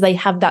me because they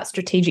have that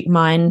strategic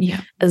mind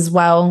as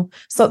well.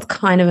 So it's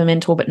kind of a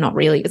mentor, but not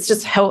really. It's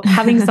just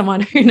having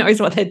someone who knows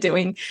what they're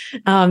doing,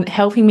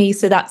 helping me.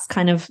 So that's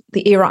kind of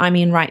the era I'm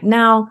in right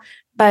now.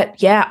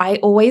 But yeah, I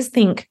always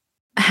think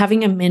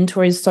having a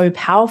mentor is so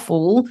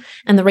powerful.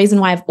 And the reason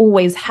why I've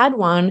always had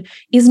one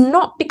is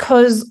not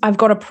because I've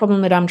got a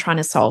problem that I'm trying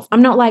to solve.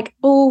 I'm not like,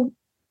 oh,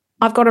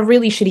 I've got a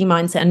really shitty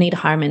mindset and need to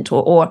hire a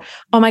mentor, or,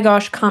 oh my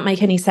gosh, can't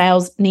make any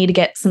sales, need to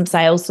get some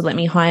sales, so let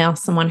me hire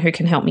someone who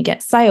can help me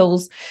get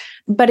sales.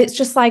 But it's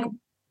just like,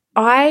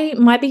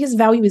 my biggest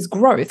value is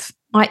growth.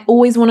 I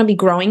always want to be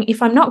growing.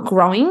 If I'm not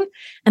growing,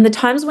 and the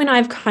times when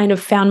I've kind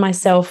of found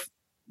myself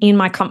in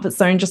my comfort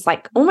zone, just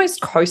like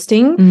almost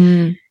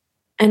coasting,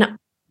 and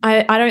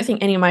I don't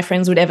think any of my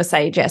friends would ever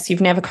say, Jess,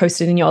 you've never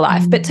coasted in your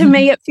life. But to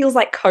me, it feels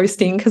like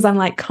coasting because I'm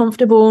like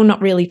comfortable,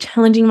 not really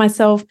challenging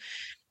myself.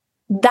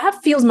 That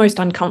feels most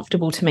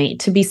uncomfortable to me,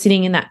 to be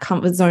sitting in that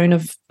comfort zone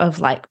of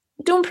like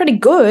doing pretty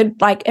good,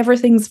 like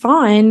everything's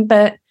fine,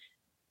 but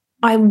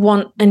I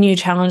want a new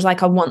challenge,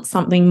 like I want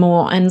something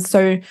more. And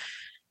so,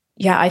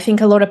 yeah, I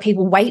think a lot of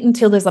people wait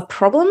until there's a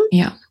problem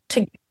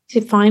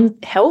to find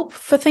help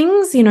for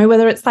things, you know,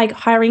 whether it's like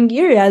hiring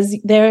you as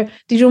their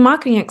digital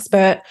marketing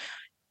expert.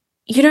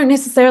 You don't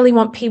necessarily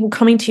want people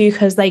coming to you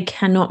because they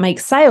cannot make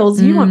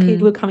sales. You want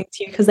people who are coming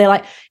to you because they're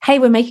like, hey,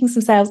 we're making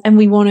some sales and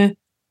we want to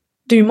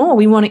do more.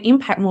 We want to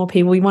impact more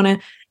people. We want to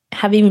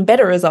have even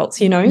better results,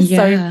 you know?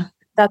 So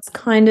that's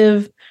kind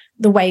of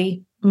the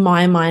way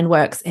my mind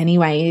works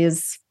anyway,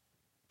 is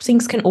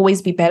things can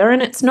always be better.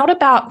 And it's not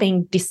about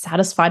being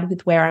dissatisfied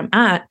with where I'm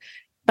at,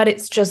 but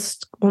it's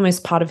just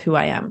almost part of who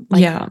I am.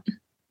 Like,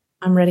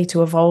 I'm ready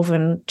to evolve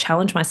and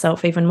challenge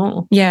myself even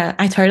more. Yeah,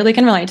 I totally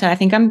can relate to that. I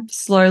think I'm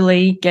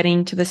slowly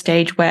getting to the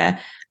stage where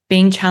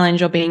being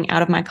challenged or being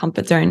out of my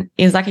comfort zone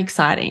is like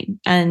exciting.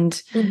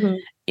 And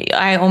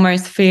I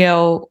almost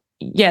feel,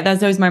 there's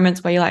those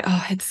moments where you're like,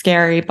 oh, it's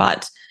scary,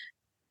 but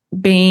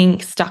being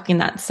stuck in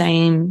that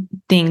same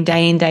thing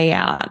day in, day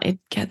out, it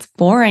gets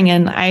boring.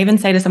 And I even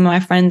say to some of my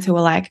friends who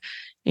are like,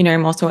 you know,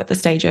 I'm also at the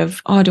stage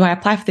of, oh, do I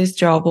apply for this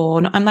job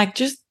or not? I'm like,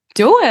 just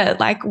do it.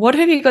 Like, what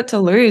have you got to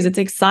lose? It's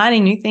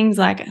exciting, new things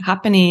like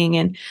happening,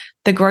 and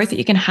the growth that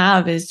you can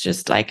have is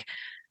just like,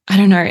 I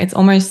don't know, it's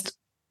almost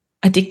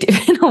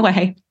addictive in a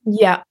way.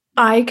 Yeah.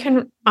 I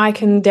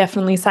can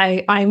definitely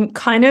say I'm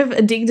kind of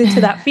addicted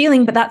to that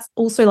feeling, but that's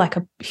also like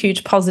a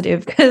huge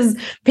positive because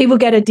people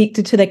get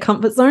addicted to their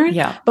comfort zone.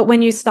 Yeah. But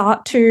when you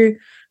start to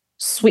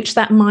switch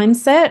that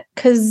mindset,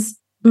 because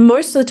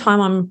most of the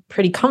time I'm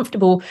pretty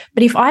comfortable,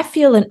 but if I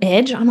feel an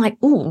edge, I'm like,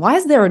 oh, why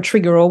is there a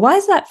trigger? Or why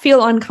does that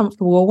feel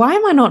uncomfortable? Or why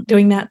am I not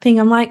doing that thing?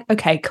 I'm like,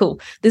 okay,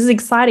 cool. This is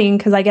exciting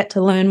because I get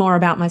to learn more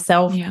about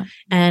myself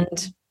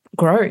and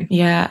grow.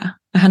 Yeah.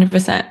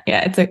 100%.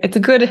 Yeah, it's a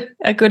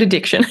good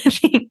addiction, I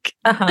think.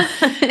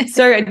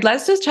 So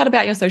let's just chat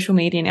about your social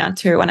media now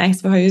too. And I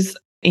suppose,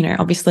 you know,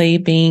 obviously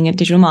being a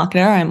digital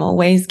marketer, I'm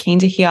always keen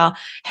to hear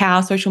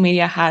how social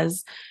media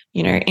has,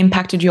 you know,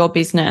 impacted your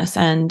business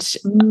and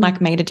like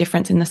made a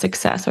difference in the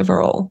success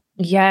overall.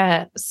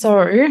 Yeah.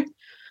 So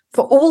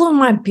for all of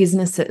my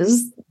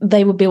businesses,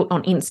 they were built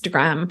on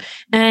Instagram.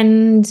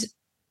 And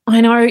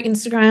I know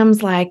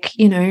Instagram's like,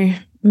 you know,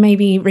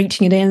 maybe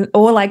reaching it in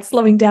or like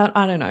slowing down.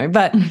 I don't know,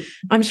 but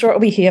I'm sure it'll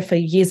be here for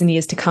years and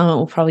years to come. It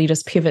will probably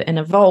just pivot and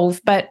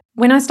evolve. But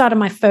when I started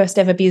my first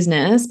ever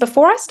business,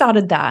 before I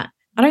started that,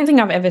 I don't think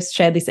I've ever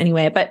shared this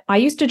anywhere, but I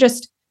used to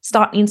just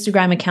start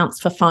Instagram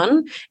accounts for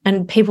fun.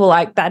 And people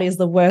like, that is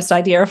the worst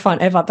idea of fun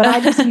ever. But I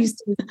just used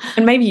to,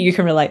 and maybe you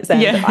can relate,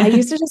 Sam. Yeah. I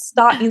used to just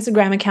start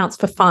Instagram accounts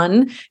for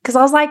fun because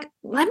I was like,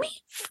 let me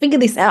figure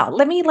this out.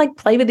 Let me like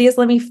play with this.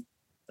 Let me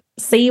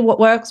see what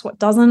works, what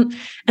doesn't.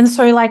 And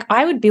so like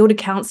I would build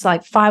accounts to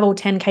like 5 or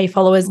 10K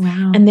followers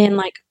and then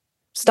like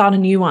start a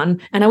new one.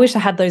 And I wish I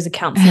had those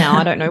accounts now.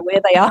 I don't know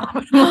where they are,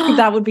 but like,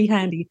 that would be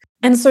handy.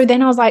 And so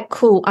then I was like,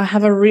 cool, I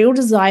have a real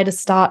desire to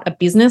start a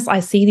business. I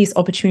see this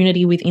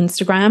opportunity with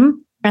Instagram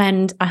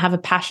and I have a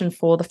passion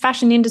for the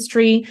fashion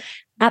industry.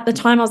 At the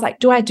time, I was like,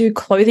 do I do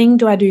clothing?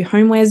 Do I do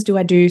homewares? Do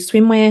I do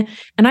swimwear?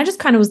 And I just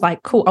kind of was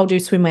like, cool, I'll do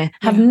swimwear.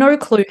 Have no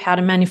clue how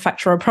to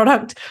manufacture a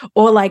product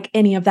or like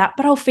any of that,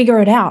 but I'll figure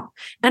it out.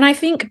 And I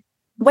think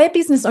where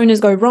business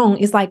owners go wrong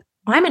is like,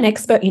 I'm an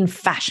expert in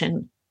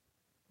fashion.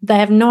 They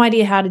have no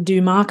idea how to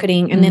do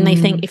marketing. And then they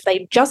think if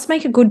they just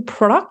make a good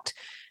product,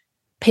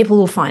 people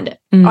will find it.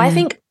 I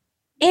think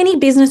any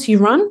business you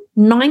run,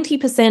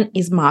 90%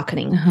 is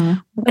marketing.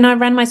 When I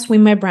ran my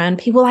swimwear brand,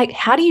 people were like,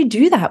 how do you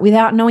do that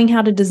without knowing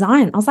how to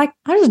design? I was like,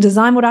 I just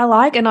design what I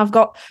like and I've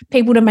got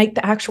people to make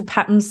the actual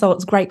patterns so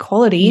it's great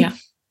quality.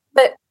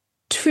 But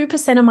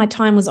 2% of my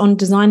time was on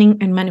designing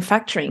and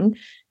manufacturing.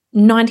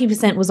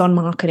 90% was on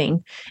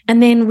marketing.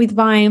 And then with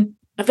my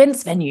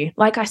events venue,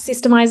 like I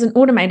systemized and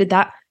automated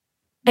that.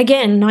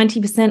 Again,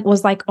 90%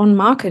 was like on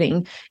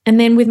marketing. And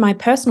then with my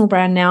personal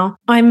brand now,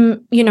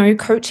 I'm, you know,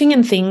 coaching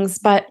and things,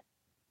 but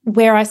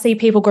where I see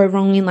people go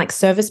wrong in like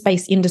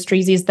service-based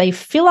industries is they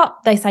fill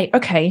up, they say,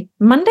 okay,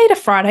 Monday to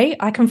Friday,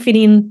 I can fit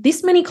in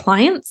this many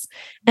clients.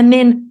 And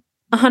then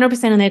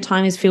 100% of their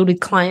time is filled with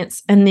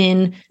clients. And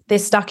then they're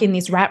stuck in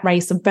this rat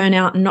race of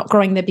burnout and not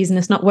growing their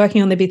business, not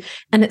working on their business.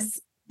 And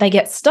they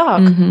get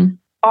stuck.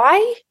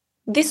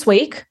 This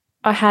week,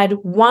 I had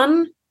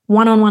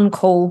one-on-one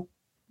call,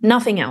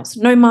 nothing else,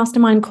 no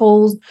mastermind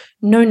calls,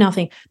 no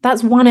nothing.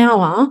 That's 1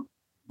 hour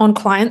on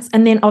clients.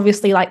 And then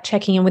obviously like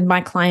checking in with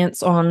my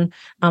clients on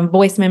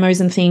voice memos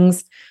and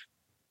things,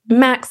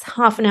 max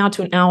half an hour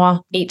to an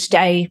hour each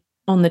day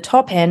on the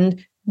top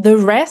end. The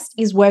rest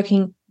is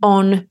working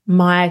on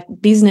my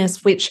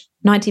business, which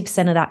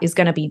 90% of that is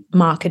going to be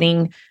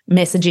marketing,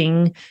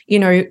 messaging, you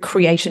know,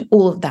 creation,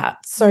 all of that.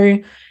 So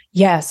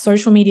yeah,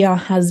 social media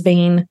has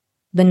been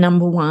the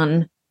number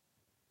one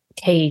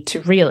key to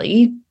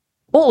really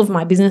all of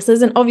my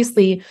businesses. And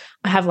obviously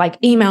I have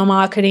like email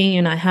marketing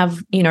and I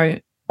have, you know,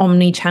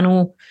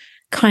 omni-channel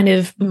kind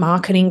of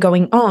marketing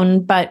going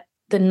on, but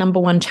the number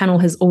one channel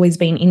has always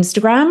been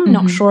Instagram.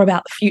 Not sure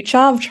about the future.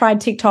 I've tried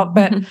TikTok,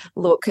 but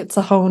look, it's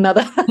a whole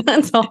nother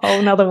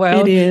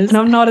world. It is. And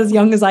I'm not as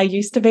young as I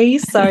used to be.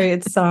 So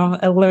it's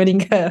a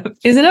learning curve.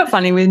 Isn't it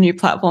funny with new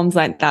platforms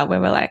like that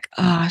where we're like,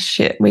 oh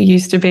shit, we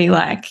used to be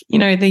like, you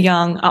know, the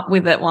young up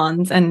with it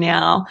ones. And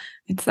now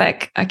it's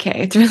like,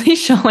 okay, it's really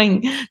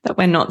showing that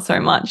we're not so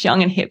much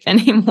young and hip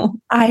anymore.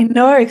 I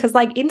know, because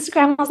like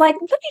Instagram, I was like,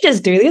 let me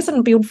just do this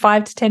and build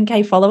 5 to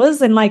 10K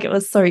followers. And like, it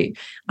was so,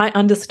 I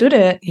understood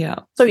it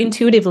so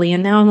intuitively.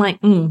 And now I'm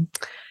like,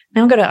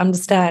 now I've got to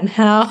understand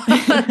how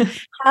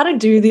to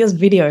do this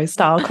video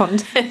style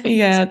content.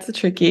 Yeah, it's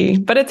tricky,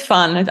 but it's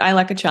fun. I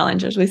like a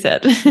challenge, as we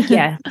said.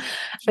 Yeah,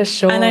 for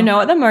sure. And I know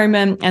at the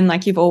moment, and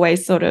like you've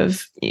always sort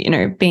of, you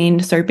know,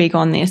 been so big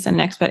on this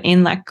and expert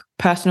in like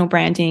personal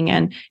branding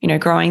and, you know,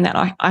 growing that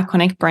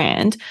iconic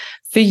brand.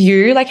 For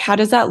you, like, how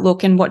does that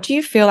look? And what do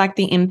you feel like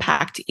the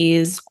impact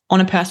is on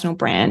a personal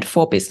brand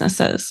for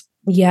businesses?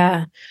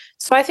 Yeah.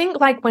 So I think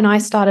like when I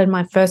started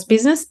my first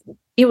business,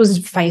 it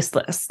was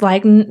faceless.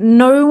 Like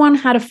no one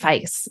had a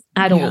face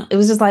at all. It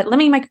was just like, let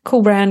me make a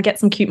cool brand, get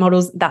some cute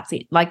models. That's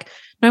it. Like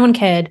no one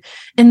cared.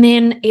 And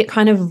then it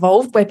kind of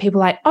evolved where people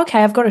were like,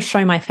 okay, I've got to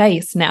show my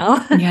face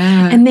now.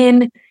 Yeah. And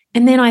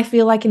then I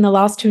feel like in the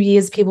last 2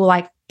 years, people were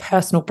like,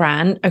 personal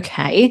brand.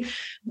 Okay.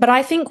 But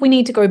I think we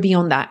need to go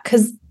beyond that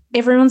because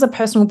everyone's a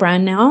personal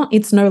brand now.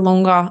 It's no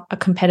longer a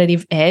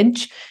competitive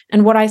edge.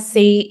 And what I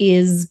see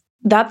is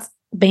that's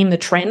been the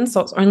trend.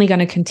 So it's only going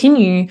to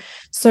continue.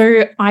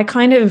 So I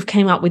kind of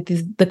came up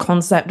with the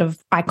concept of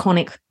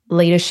iconic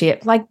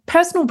leadership. Like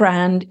personal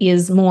brand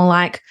is more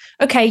like,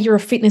 okay, you're a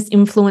fitness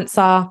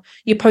influencer,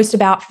 you post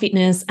about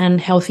fitness and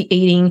healthy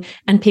eating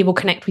and people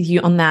connect with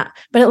you on that.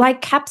 But it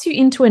like caps you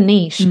into a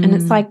niche and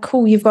it's like,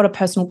 cool, you've got a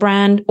personal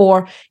brand.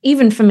 Or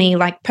even for me,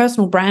 like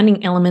personal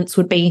branding elements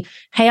would be,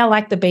 hey, I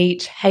like the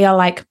beach. Hey, I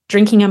like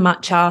drinking a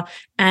matcha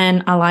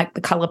and I like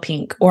the color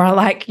pink, or I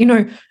like,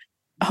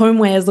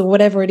 homewares or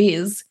whatever it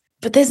is.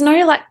 But there's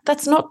no like,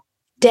 that's not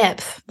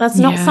depth. That's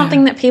not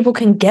something that people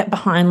can get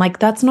behind. Like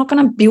that's not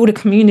going to build a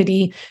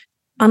community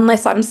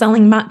unless I'm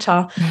selling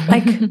matcha.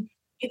 Like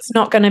it's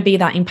not going to be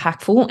that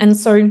impactful. And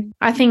so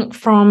I think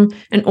from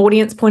an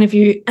audience point of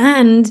view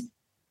and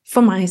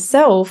for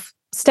myself,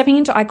 stepping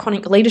into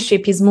iconic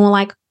leadership is more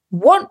like,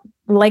 what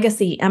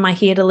legacy am I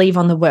here to leave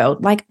on the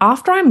world? Like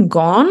after I'm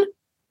gone,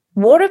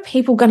 what are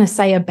people going to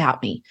say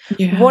about me?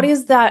 Yeah. What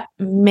is that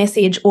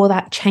message or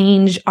that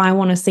change I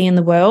want to see in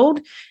the world?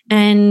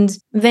 And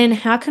then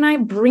how can I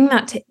bring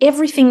that to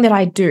everything that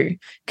I do?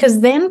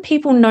 Because then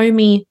people know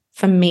me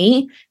for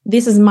me.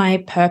 This is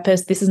my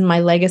purpose. This is my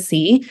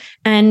legacy.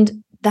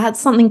 And that's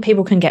something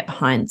people can get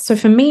behind. So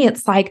for me,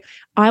 it's like,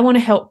 I want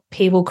to help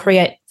people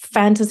create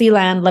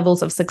fantasyland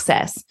levels of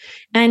success.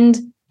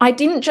 And I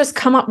didn't just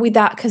come up with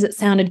that because it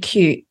sounded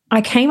cute.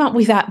 I came up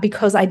with that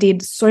because I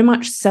did so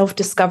much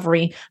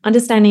self-discovery,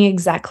 understanding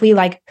exactly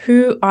like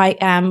who I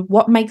am,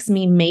 what makes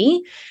me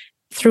me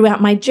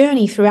throughout my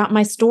journey, throughout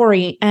my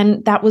story.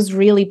 And that was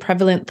really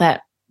prevalent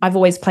that I've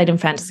always played in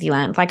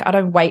Fantasyland. Like I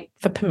don't wait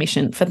for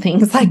permission for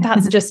things. Like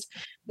that's just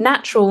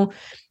natural.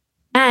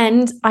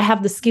 And I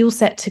have the skill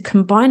set to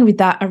combine with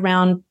that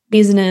around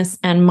business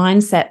and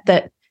mindset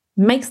that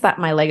makes that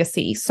my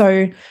legacy.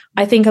 So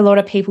I think a lot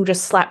of people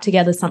just slap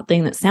together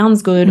something that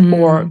sounds good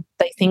or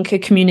they think a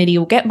community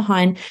will get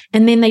behind,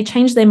 and then they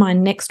change their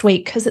mind next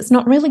week because it's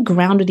not really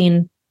grounded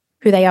in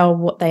who they are or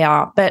what they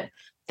are. But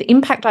the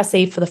impact I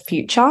see for the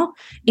future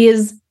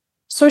is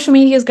social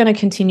media is going to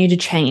continue to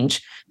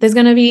change. It's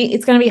going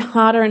to be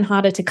harder and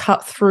harder to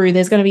cut through.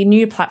 There's going to be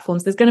new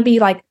platforms. There's going to be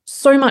like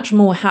so much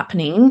more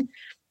happening.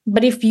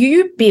 But if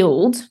you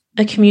build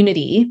a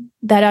community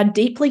that are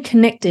deeply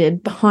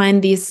connected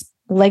behind this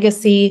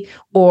legacy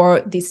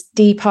or this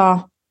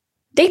deeper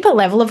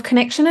level of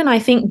connection. And I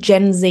think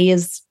Gen Z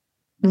is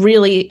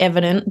really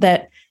evident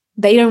that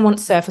they don't want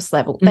surface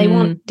level. They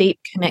want deep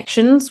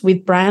connections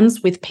with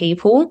brands, with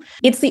people.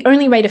 It's the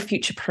only way to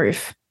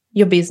future-proof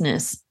your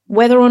business.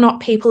 Whether or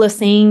not people are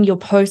seeing your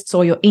posts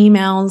or your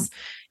emails,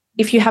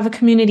 if you have a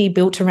community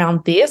built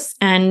around this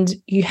and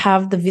you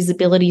have the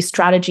visibility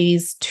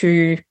strategies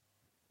to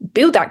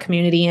build that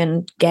community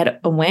and get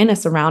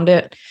awareness around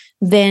it,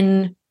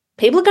 then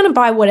people are going to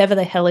buy whatever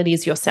the hell it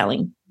is you're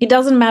selling. It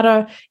doesn't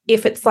matter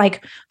if it's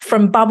like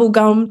from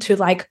bubblegum to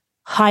like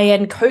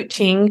high-end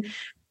coaching.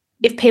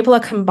 If people are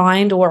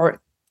combined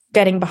or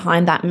getting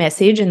behind that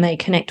message and they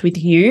connect with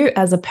you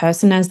as a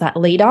person, as that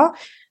leader,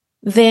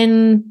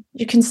 then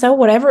you can sell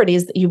whatever it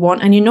is that you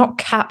want and you're not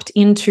capped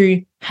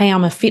into, hey,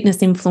 I'm a fitness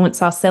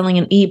influencer selling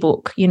an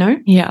ebook,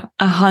 Yeah,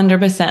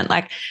 100%.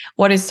 Like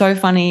what is so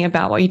funny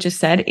about what you just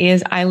said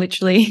is I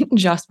literally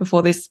just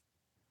before this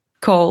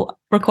call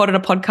recorded a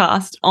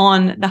podcast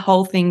on the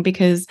whole thing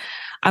because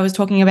I was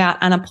talking about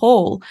Anna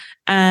Paul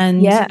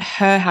and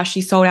how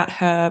she sold out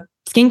her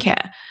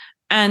skincare.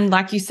 And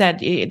like you said,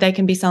 they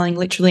can be selling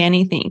literally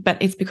anything, but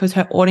it's because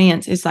her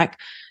audience is like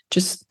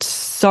just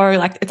so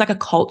like, it's like a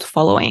cult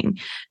following.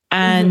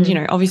 And,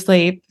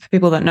 obviously for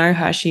people that know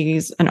her,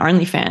 she's an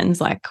OnlyFans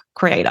like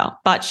creator,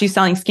 but she's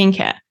selling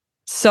skincare.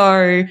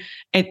 So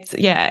it's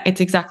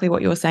exactly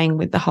what you were saying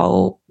with the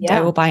whole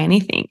they will buy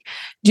anything.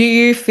 Do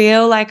you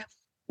feel like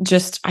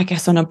just, I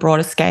guess, on a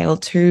broader scale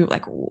too,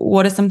 like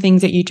what are some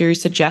things that you do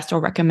suggest or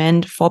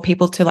recommend for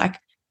people to like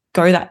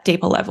go that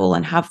deeper level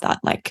and have that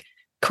like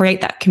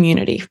create that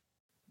community?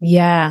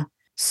 Yeah.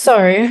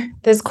 So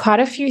there's quite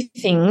a few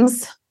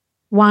things.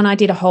 One, I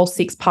did a whole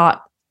 6-part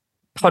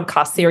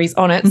podcast series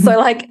on it. So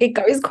like it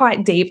goes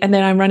quite deep, and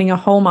then I'm running a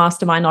whole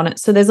mastermind on it.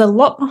 So there's a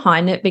lot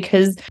behind it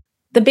because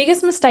the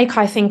biggest mistake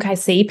I think I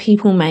see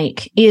people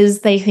make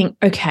is they think,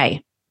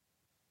 okay,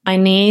 I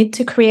need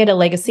to create a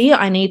legacy.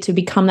 I need to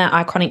become that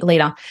iconic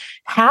leader.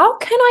 How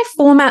can I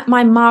format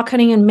my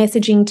marketing and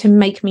messaging to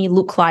make me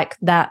look like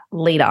that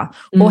leader?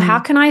 Or how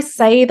can I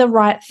say the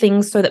right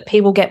things so that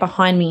people get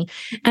behind me?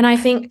 And I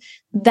think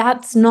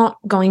that's not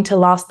going to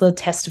last the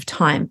test of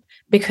time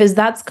because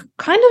that's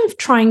kind of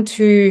trying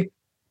to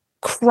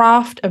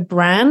craft a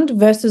brand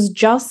versus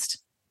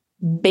just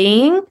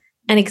being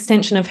an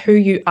extension of who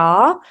you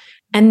are.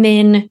 And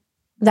then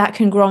that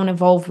can grow and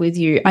evolve with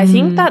you. I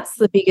think that's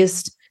the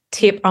biggest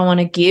tip I want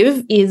to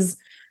give is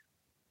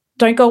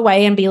don't go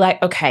away and be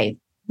like, okay,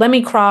 let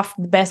me craft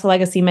the best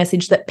legacy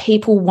message that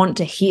people want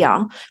to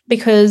hear.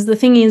 Because the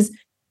thing is,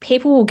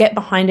 people will get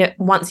behind it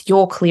once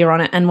you're clear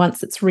on it and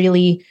once it's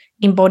really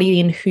embodied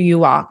in who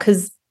you are.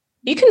 Because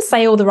you can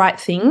say all the right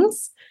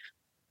things.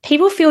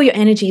 People feel your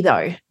energy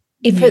though.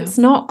 If it's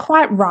not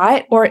quite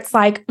right, or it's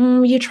like,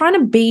 you're trying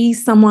to be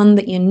someone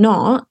that you're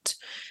not,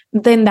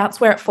 then that's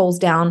where it falls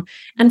down.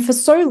 And for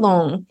so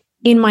long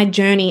in my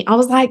journey, I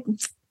was like,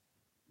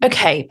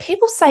 okay,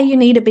 people say you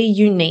need to be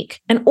unique.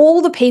 And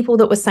all the people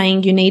that were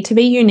saying you need to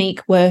be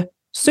unique were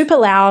super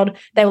loud.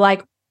 They were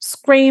like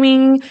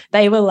screaming.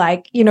 They were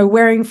like,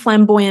 wearing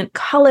flamboyant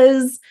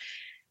colors.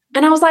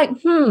 And I was like,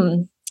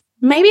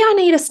 maybe I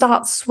need to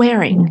start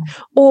swearing.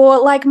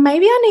 Or like,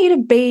 maybe I need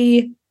to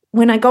be,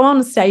 when I go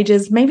on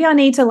stages, maybe I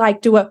need to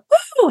like do a,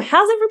 woo,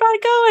 how's everybody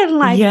going?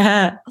 Like,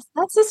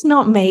 that's just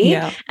not me.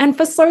 Yeah. And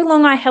for so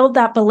long, I held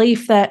that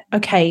belief that,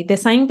 okay, they're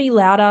saying be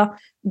louder,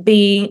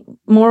 be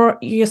more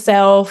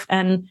yourself.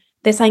 And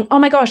they're saying, oh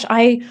my gosh,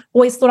 I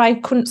always thought I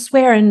couldn't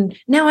swear. And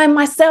now I'm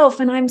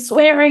myself and I'm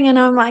swearing and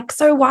I'm like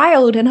so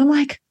wild. And I'm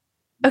like,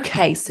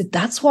 okay, so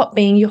that's what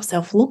being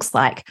yourself looks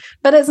like.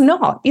 But it's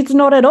not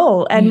at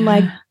all. And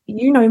like,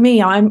 you know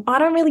me, I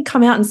don't really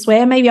come out and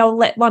swear. Maybe I'll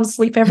let one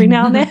slip every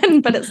now and then,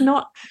 but it's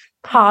not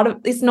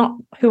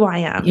who I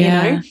am,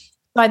 So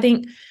I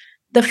think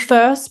the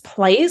first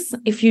place,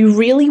 if you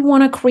really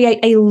want to create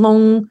a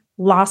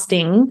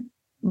long-lasting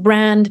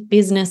brand,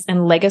 business,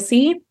 and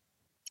legacy,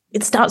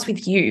 it starts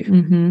with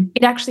you.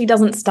 It actually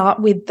doesn't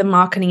start with the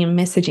marketing and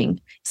messaging.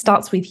 It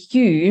starts with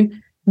you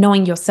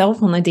knowing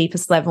yourself on the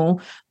deepest level,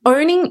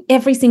 owning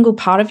every single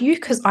part of you,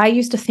 because I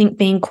used to think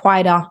being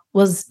quieter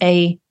was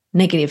a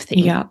negative thing.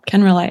 Yeah,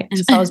 can relate. And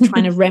so I was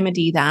trying to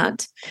remedy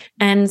that.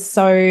 And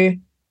so,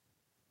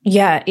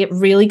 it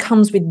really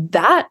comes with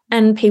that.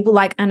 And people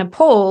like Anna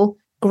Paul,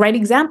 great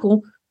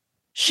example,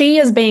 she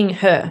is being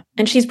her.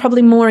 And she's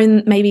probably more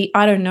in, maybe,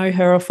 I don't know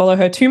her or follow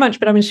her too much,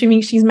 but I'm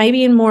assuming she's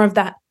maybe in more of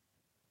that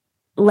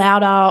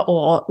louder,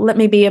 or let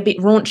me be a bit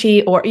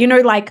raunchy, or,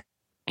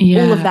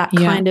 all of that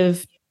kind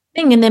of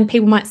thing. And then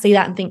people might see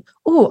that and think,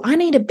 oh, I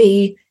need to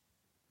be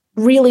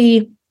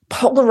really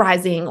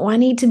polarizing, or I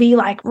need to be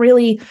like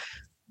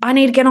I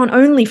need to get on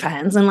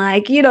OnlyFans and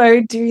like,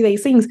 do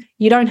these things.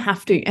 You don't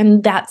have to.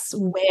 And that's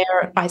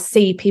where I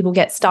see people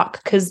get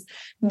stuck, because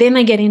then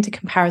they get into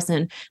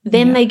comparison.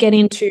 Then they get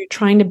into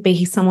trying to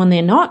be someone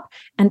they're not,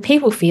 and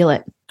people feel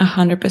it.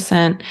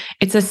 100%.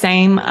 It's the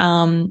same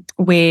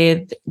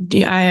with,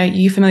 are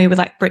you familiar with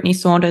like Brittany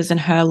Saunders and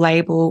her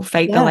label,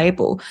 Fate the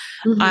Label?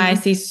 I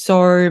see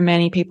so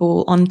many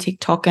people on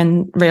TikTok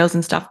and Reels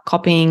and stuff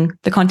copying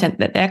the content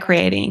that they're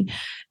creating.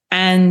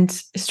 And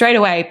straight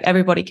away,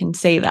 everybody can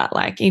see that,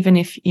 like, even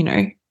if,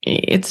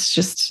 it's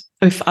just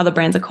if other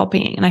brands are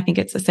copying. And I think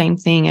it's the same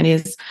thing. It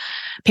is,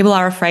 people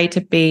are afraid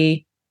to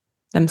be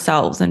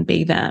themselves and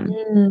be them.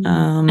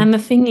 And the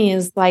thing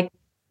is, like,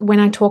 when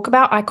I talk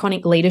about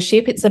iconic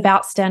leadership, it's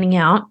about standing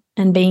out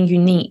and being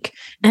unique.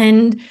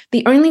 And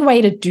the only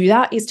way to do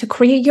that is to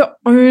create your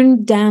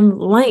own damn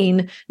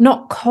lane,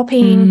 not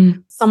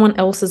copying someone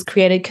else's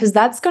created, because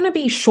that's going to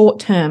be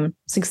short-term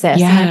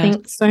success. And I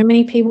think so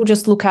many people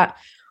just look at,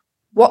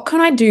 what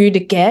can I do to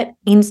get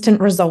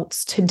instant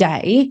results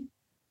today?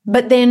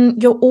 But then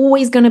you're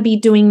always going to be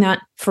doing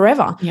that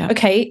forever.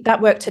 Okay, that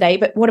worked today,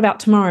 but what about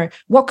tomorrow?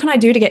 What can I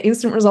do to get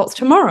instant results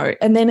tomorrow?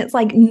 And then it's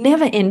like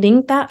never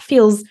ending. That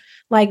feels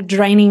like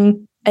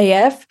draining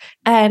AF,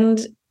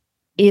 and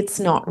it's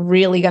not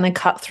really going to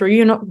cut through.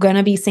 You're not going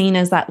to be seen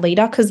as that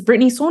leader, because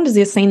Brittany Saunders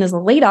is seen as a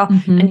leader,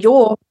 and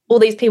all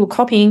these people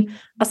copying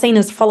are seen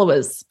as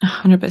followers.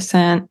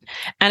 100%.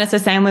 And it's the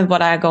same with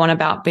what I go on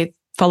about with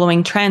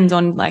following trends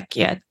on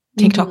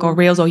TikTok or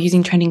Reels, or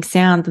using trending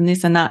sounds and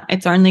this and that.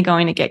 It's only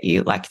going to get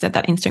you, like you said,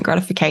 that instant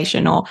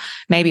gratification, or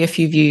maybe a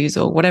few views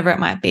or whatever it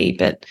might be.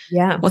 But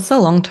what's the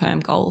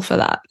long-term goal for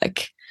that?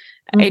 Like,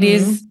 it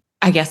is,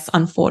 I guess,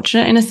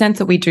 unfortunate in a sense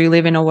that we do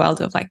live in a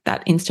world of like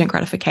that instant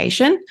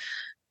gratification.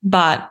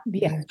 But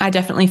I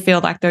definitely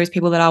feel like those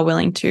people that are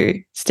willing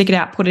to stick it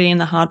out, put it in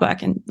the hard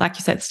work, and like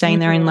you said, stay in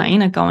their own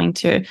lane, are going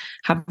to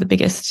have the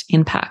biggest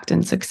impact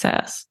and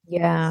success.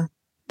 Yeah.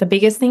 The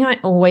biggest thing I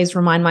always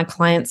remind my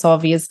clients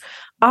of is,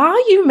 are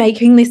you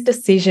making this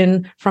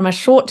decision from a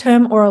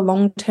short-term or a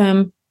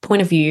long-term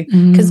point of view?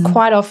 Because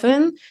quite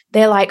often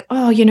they're like,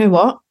 oh, you know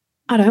what?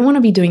 I don't want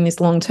to be doing this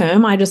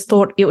long-term. I just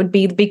thought it would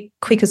be the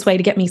quickest way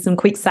to get me some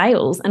quick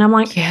sales. And I'm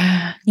like,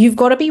 you've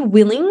got to be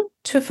willing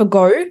to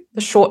forgo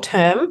the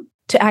short-term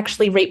to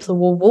actually reap the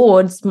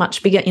rewards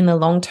much bigger in the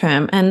long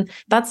term. And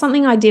that's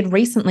something I did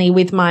recently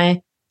with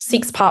my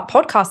 6-part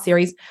podcast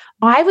series.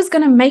 I was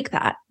going to make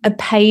that a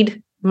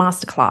paid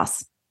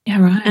masterclass.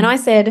 And I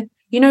said,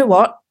 you know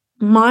what?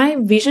 My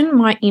vision,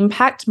 my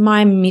impact,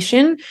 my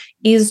mission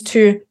is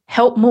to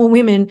help more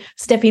women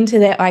step into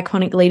their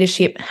iconic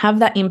leadership, have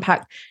that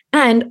impact.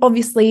 And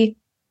obviously,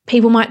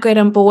 people might get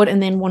on board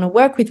and then want to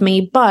work with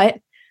me. But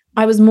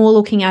I was more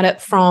looking at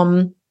it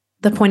from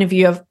the point of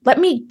view of, let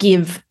me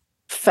give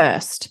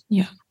first.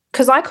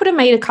 Because I could have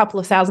made a couple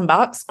of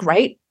 $1,000,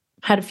 great,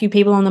 had a few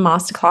people on the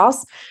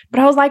masterclass. But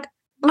I was like,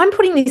 I'm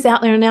putting this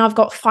out there and now I've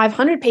got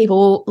 500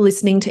 people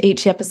listening to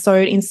each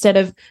episode instead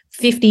of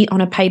 50 on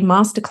a paid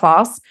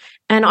masterclass.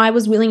 And I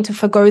was willing to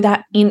forgo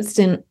that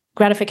instant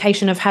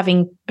gratification of having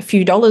a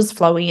few dollars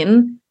flow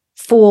in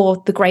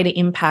for the greater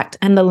impact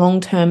and the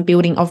long-term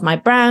building of my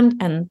brand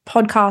and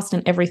podcast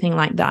and everything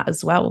like that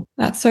as well.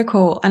 That's so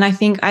cool. And I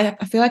think I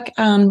feel like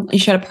you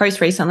shared a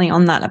post recently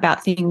on that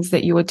about things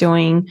that you were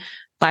doing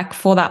like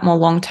for that more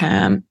long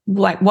term.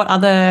 Like what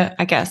other,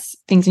 I guess,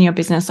 things in your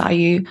business are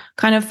you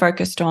kind of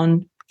focused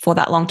on for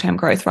that long-term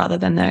growth rather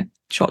than the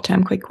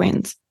short-term quick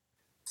wins?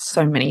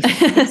 So many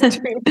things,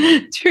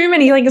 too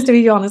many things to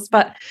be honest.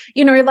 But,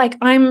 like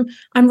I'm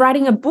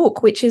writing a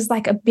book, which is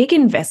like a big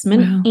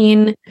investment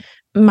in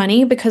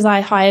money because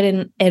I hired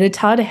an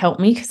editor to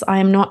help me because I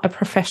am not a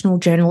professional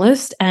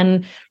journalist.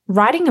 And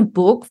writing a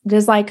book,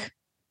 there's like,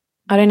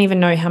 I don't even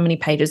know how many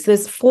pages.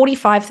 There's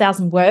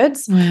 45,000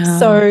 words. Wow.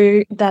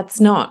 So that's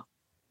not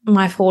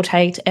my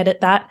forte to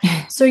edit that.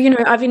 So,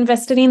 I've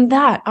invested in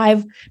that.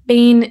 I've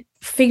been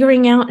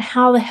figuring out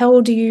how the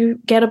hell do you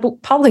get a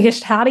book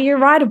published? How do you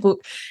write a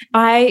book?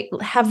 I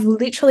have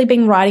literally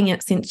been writing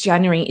it since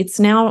January.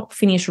 It's now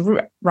finished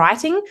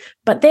writing,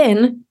 but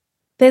then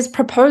there's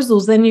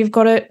proposals. Then you've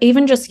got to,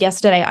 even just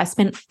yesterday, I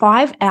spent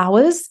 5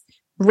 hours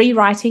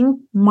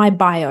rewriting my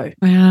bio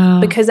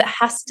because it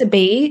has to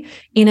be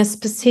in a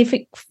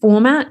specific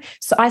format.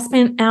 So I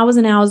spent hours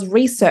and hours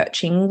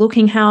researching,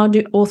 looking how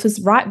do authors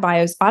write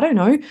bios? I don't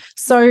know.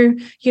 So,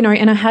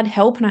 and I had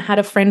help and I had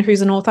a friend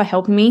who's an author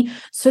helping me.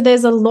 So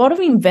there's a lot of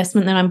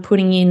investment that I'm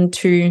putting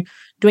into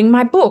doing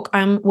my book.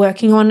 I'm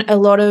working on a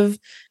lot of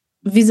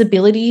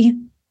visibility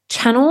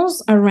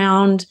channels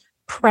around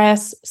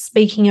press,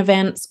 speaking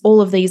events,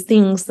 all of these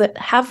things that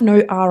have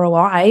no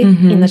ROI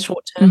in the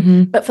short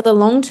term. But for the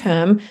long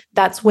term,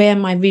 that's where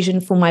my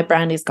vision for my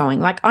brand is going.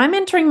 Like I'm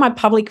entering my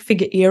public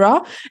figure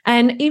era.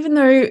 And even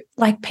though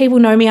like people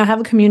know me, I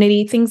have a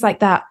community, things like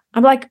that,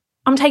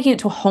 I'm taking it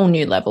to a whole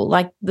new level.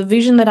 Like the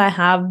vision that I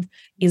have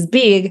is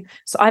big.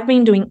 So I've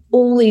been doing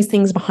all these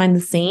things behind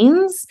the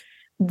scenes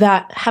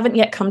that haven't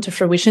yet come to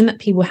fruition, that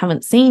people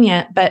haven't seen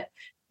yet. But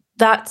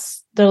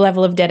that's the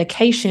level of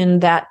dedication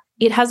that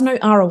it has no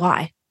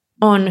ROI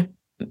on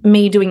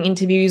me doing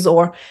interviews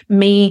or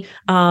me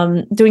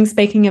doing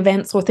speaking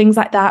events or things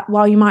like that.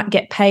 While you might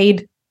get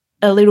paid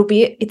a little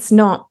bit, it's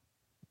not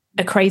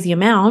a crazy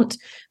amount,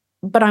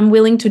 but I'm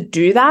willing to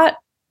do that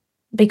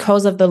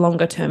because of the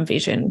longer term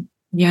vision.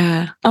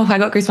 Yeah. Oh, I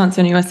got goosebumps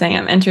when you were saying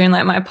I'm entering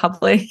like my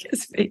public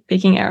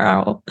speaking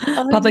era or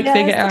public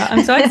figure era.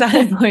 I'm so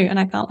excited for you and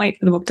I can't wait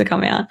for the book to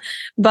come out.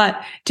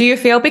 But do you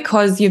feel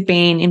because you've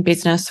been in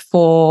business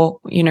for,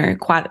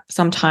 quite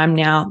some time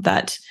now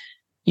that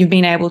you've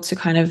been able to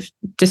kind of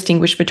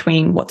distinguish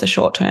between what's a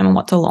short term and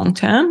what's a long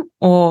term?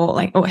 Or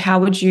how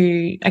would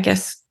you, I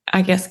guess,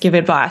 give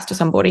advice to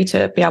somebody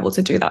to be able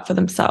to do that for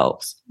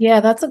themselves? Yeah,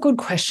 that's a good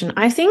question.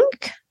 I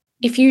think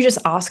if you just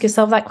ask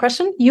yourself that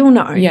question, you'll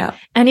know. Yeah.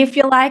 And if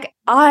you're like,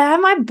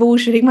 am I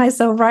bullshitting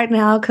myself right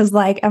now? Because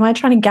am I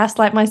trying to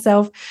gaslight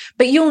myself?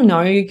 But you'll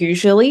know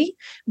usually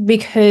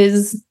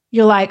because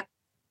you're like,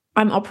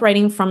 I'm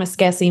operating from a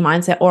scarcity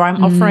mindset or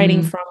I'm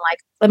operating from like,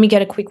 let me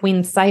get a quick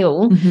win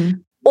sale.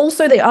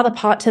 Also, the other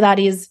part to that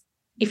is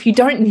if you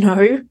don't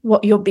know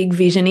what your big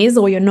vision is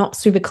or you're not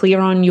super clear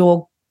on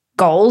your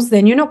goals,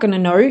 then you're not going to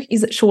know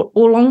is it short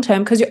or long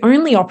term because you're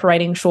only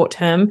operating short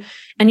term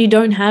and you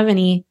don't have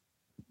any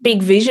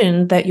big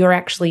vision that you're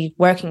actually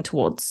working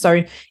towards.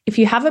 So if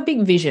you have a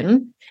big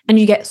vision and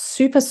you get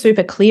super,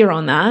 super clear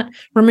on that,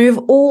 remove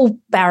all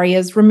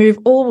barriers, remove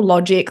all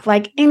logic,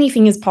 like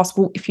anything is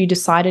possible if you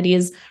decide it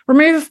is,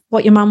 remove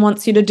what your mum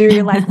wants you to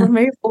do, like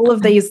remove all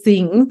of these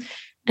things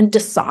and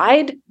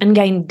decide and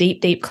gain deep,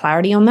 deep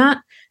clarity on that,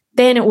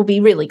 then it will be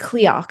really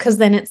clear because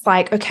then it's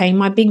like, okay,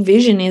 my big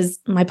vision is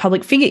my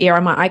public figure era,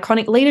 my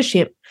iconic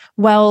leadership.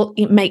 Well,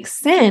 it makes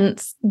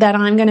sense that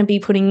I'm going to be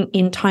putting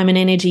in time and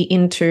energy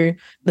into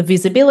the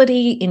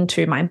visibility,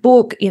 into my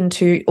book,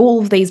 into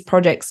all of these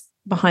projects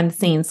behind the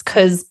scenes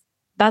because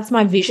that's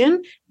my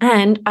vision.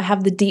 And I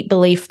have the deep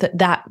belief that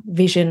that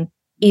vision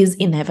is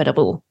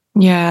inevitable.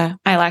 Yeah,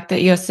 I like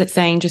that you're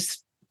saying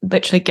just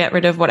literally get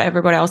rid of what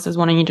everybody else is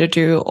wanting you to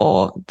do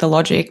or the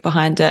logic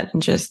behind it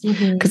and just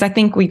because I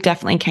think we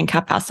definitely can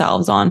cap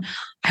ourselves on,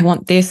 I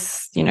want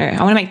this, I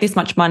want to make this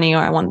much money or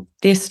I want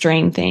this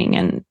dream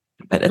thing.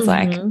 But it's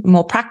like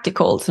more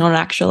practical. It's not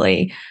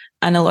actually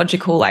an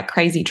illogical, like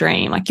crazy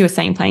dream, like you were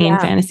saying, playing in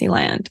fantasy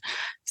land.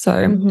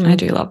 So I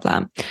do love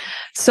that.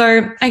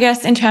 So I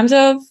guess in terms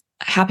of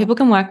how people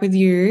can work with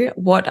you,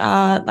 what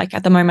are like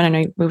at the moment,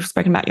 I know we've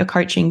spoken about your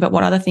coaching, but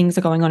what other things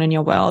are going on in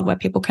your world where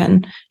people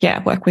can,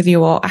 work with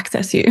you or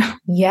access you?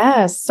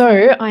 Yeah.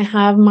 So I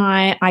have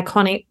my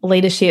iconic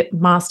leadership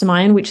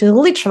mastermind, which is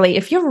literally,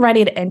 if you're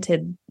ready to enter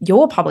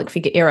your public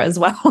figure era as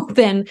well,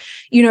 then,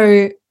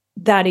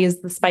 that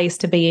is the space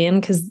to be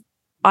in because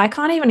I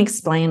can't even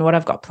explain what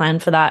I've got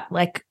planned for that.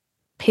 Like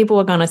people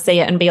are going to see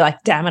it and be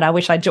like, damn it, I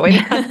wish I joined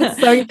that.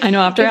 So I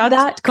know after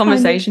our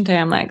conversation today,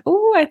 I'm like,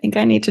 oh, I think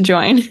I need to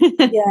join.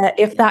 Yeah.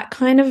 If that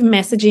kind of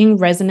messaging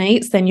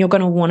resonates, then you're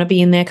going to want to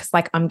be in there because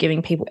like I'm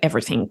giving people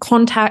everything,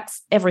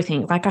 contacts,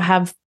 everything. Like I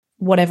have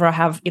whatever I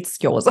have, it's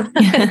yours.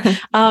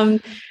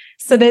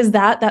 So there's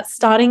that's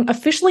starting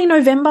officially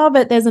November,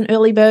 but there's an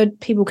early bird.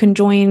 People can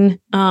join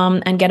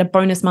and get a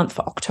bonus month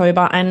for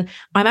October. And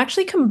I'm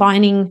actually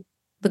combining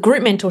the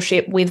group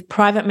mentorship with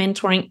private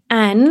mentoring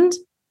and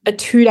a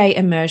 2-day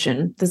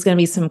immersion. There's going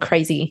to be some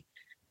crazy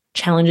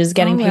challenges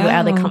getting people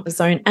out of their comfort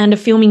zone and a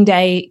filming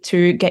day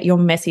to get your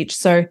message.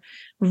 So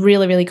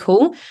really, really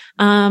cool.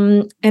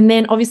 And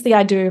then obviously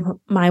I do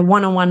my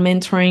one-on-one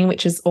mentoring,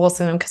 which is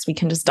awesome because we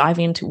can just dive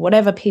into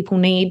whatever people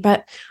need.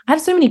 But I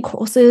have so many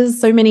courses,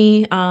 so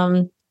many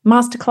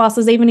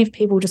masterclasses, even if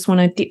people just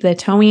want to dip their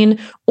toe in.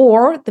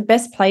 Or the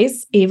best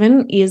place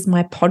even is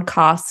my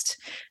podcast,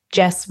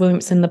 Jess,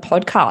 Williamson, the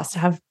podcast. I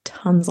have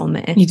tons on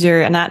there. You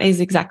do. And that is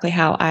exactly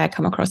how I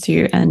come across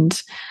you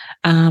and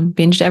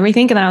binged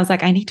everything. And then I was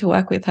like, I need to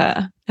work with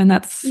her. And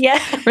that's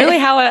really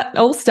how it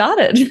all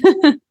started.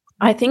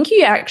 I think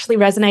you actually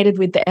resonated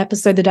with the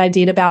episode that I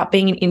did about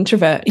being an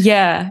introvert.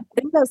 Yeah. I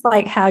think that's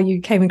like how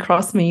you came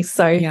across me.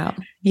 So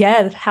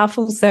yeah, how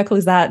full circle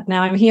is that?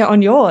 Now I'm here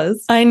on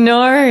yours. I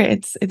know.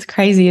 It's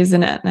crazy,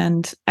 isn't it?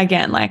 And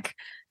again, like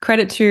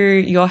credit to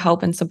your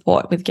help and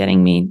support with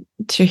getting me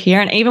to here.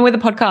 And even with the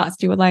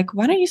podcast, you were like,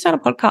 why don't you start a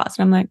podcast?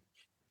 And I'm like,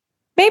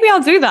 maybe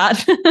I'll do that.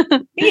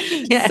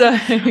 So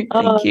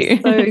thank you.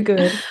 So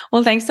good.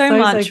 Well, thanks so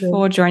much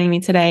for joining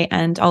me today.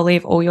 And I'll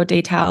leave all your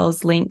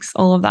details, links,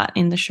 all of that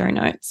in the show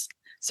notes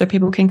so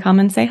people can come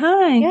and say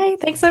hi. Yay,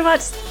 thanks so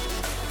much.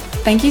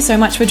 Thank you so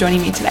much for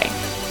joining me today.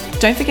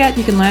 Don't forget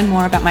you can learn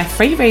more about my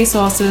free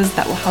resources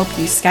that will help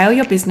you scale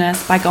your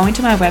business by going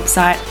to my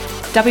website,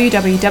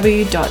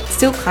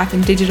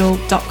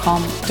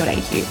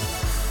 www.silk-digital.com.au.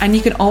 And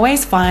you can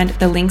always find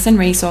the links and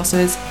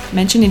resources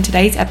mentioned in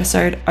today's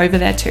episode over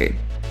there too.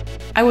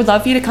 I would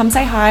love for you to come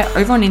say hi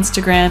over on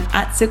Instagram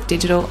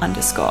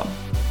 @silkdigital_.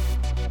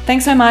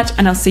 Thanks so much,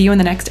 and I'll see you in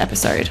the next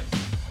episode.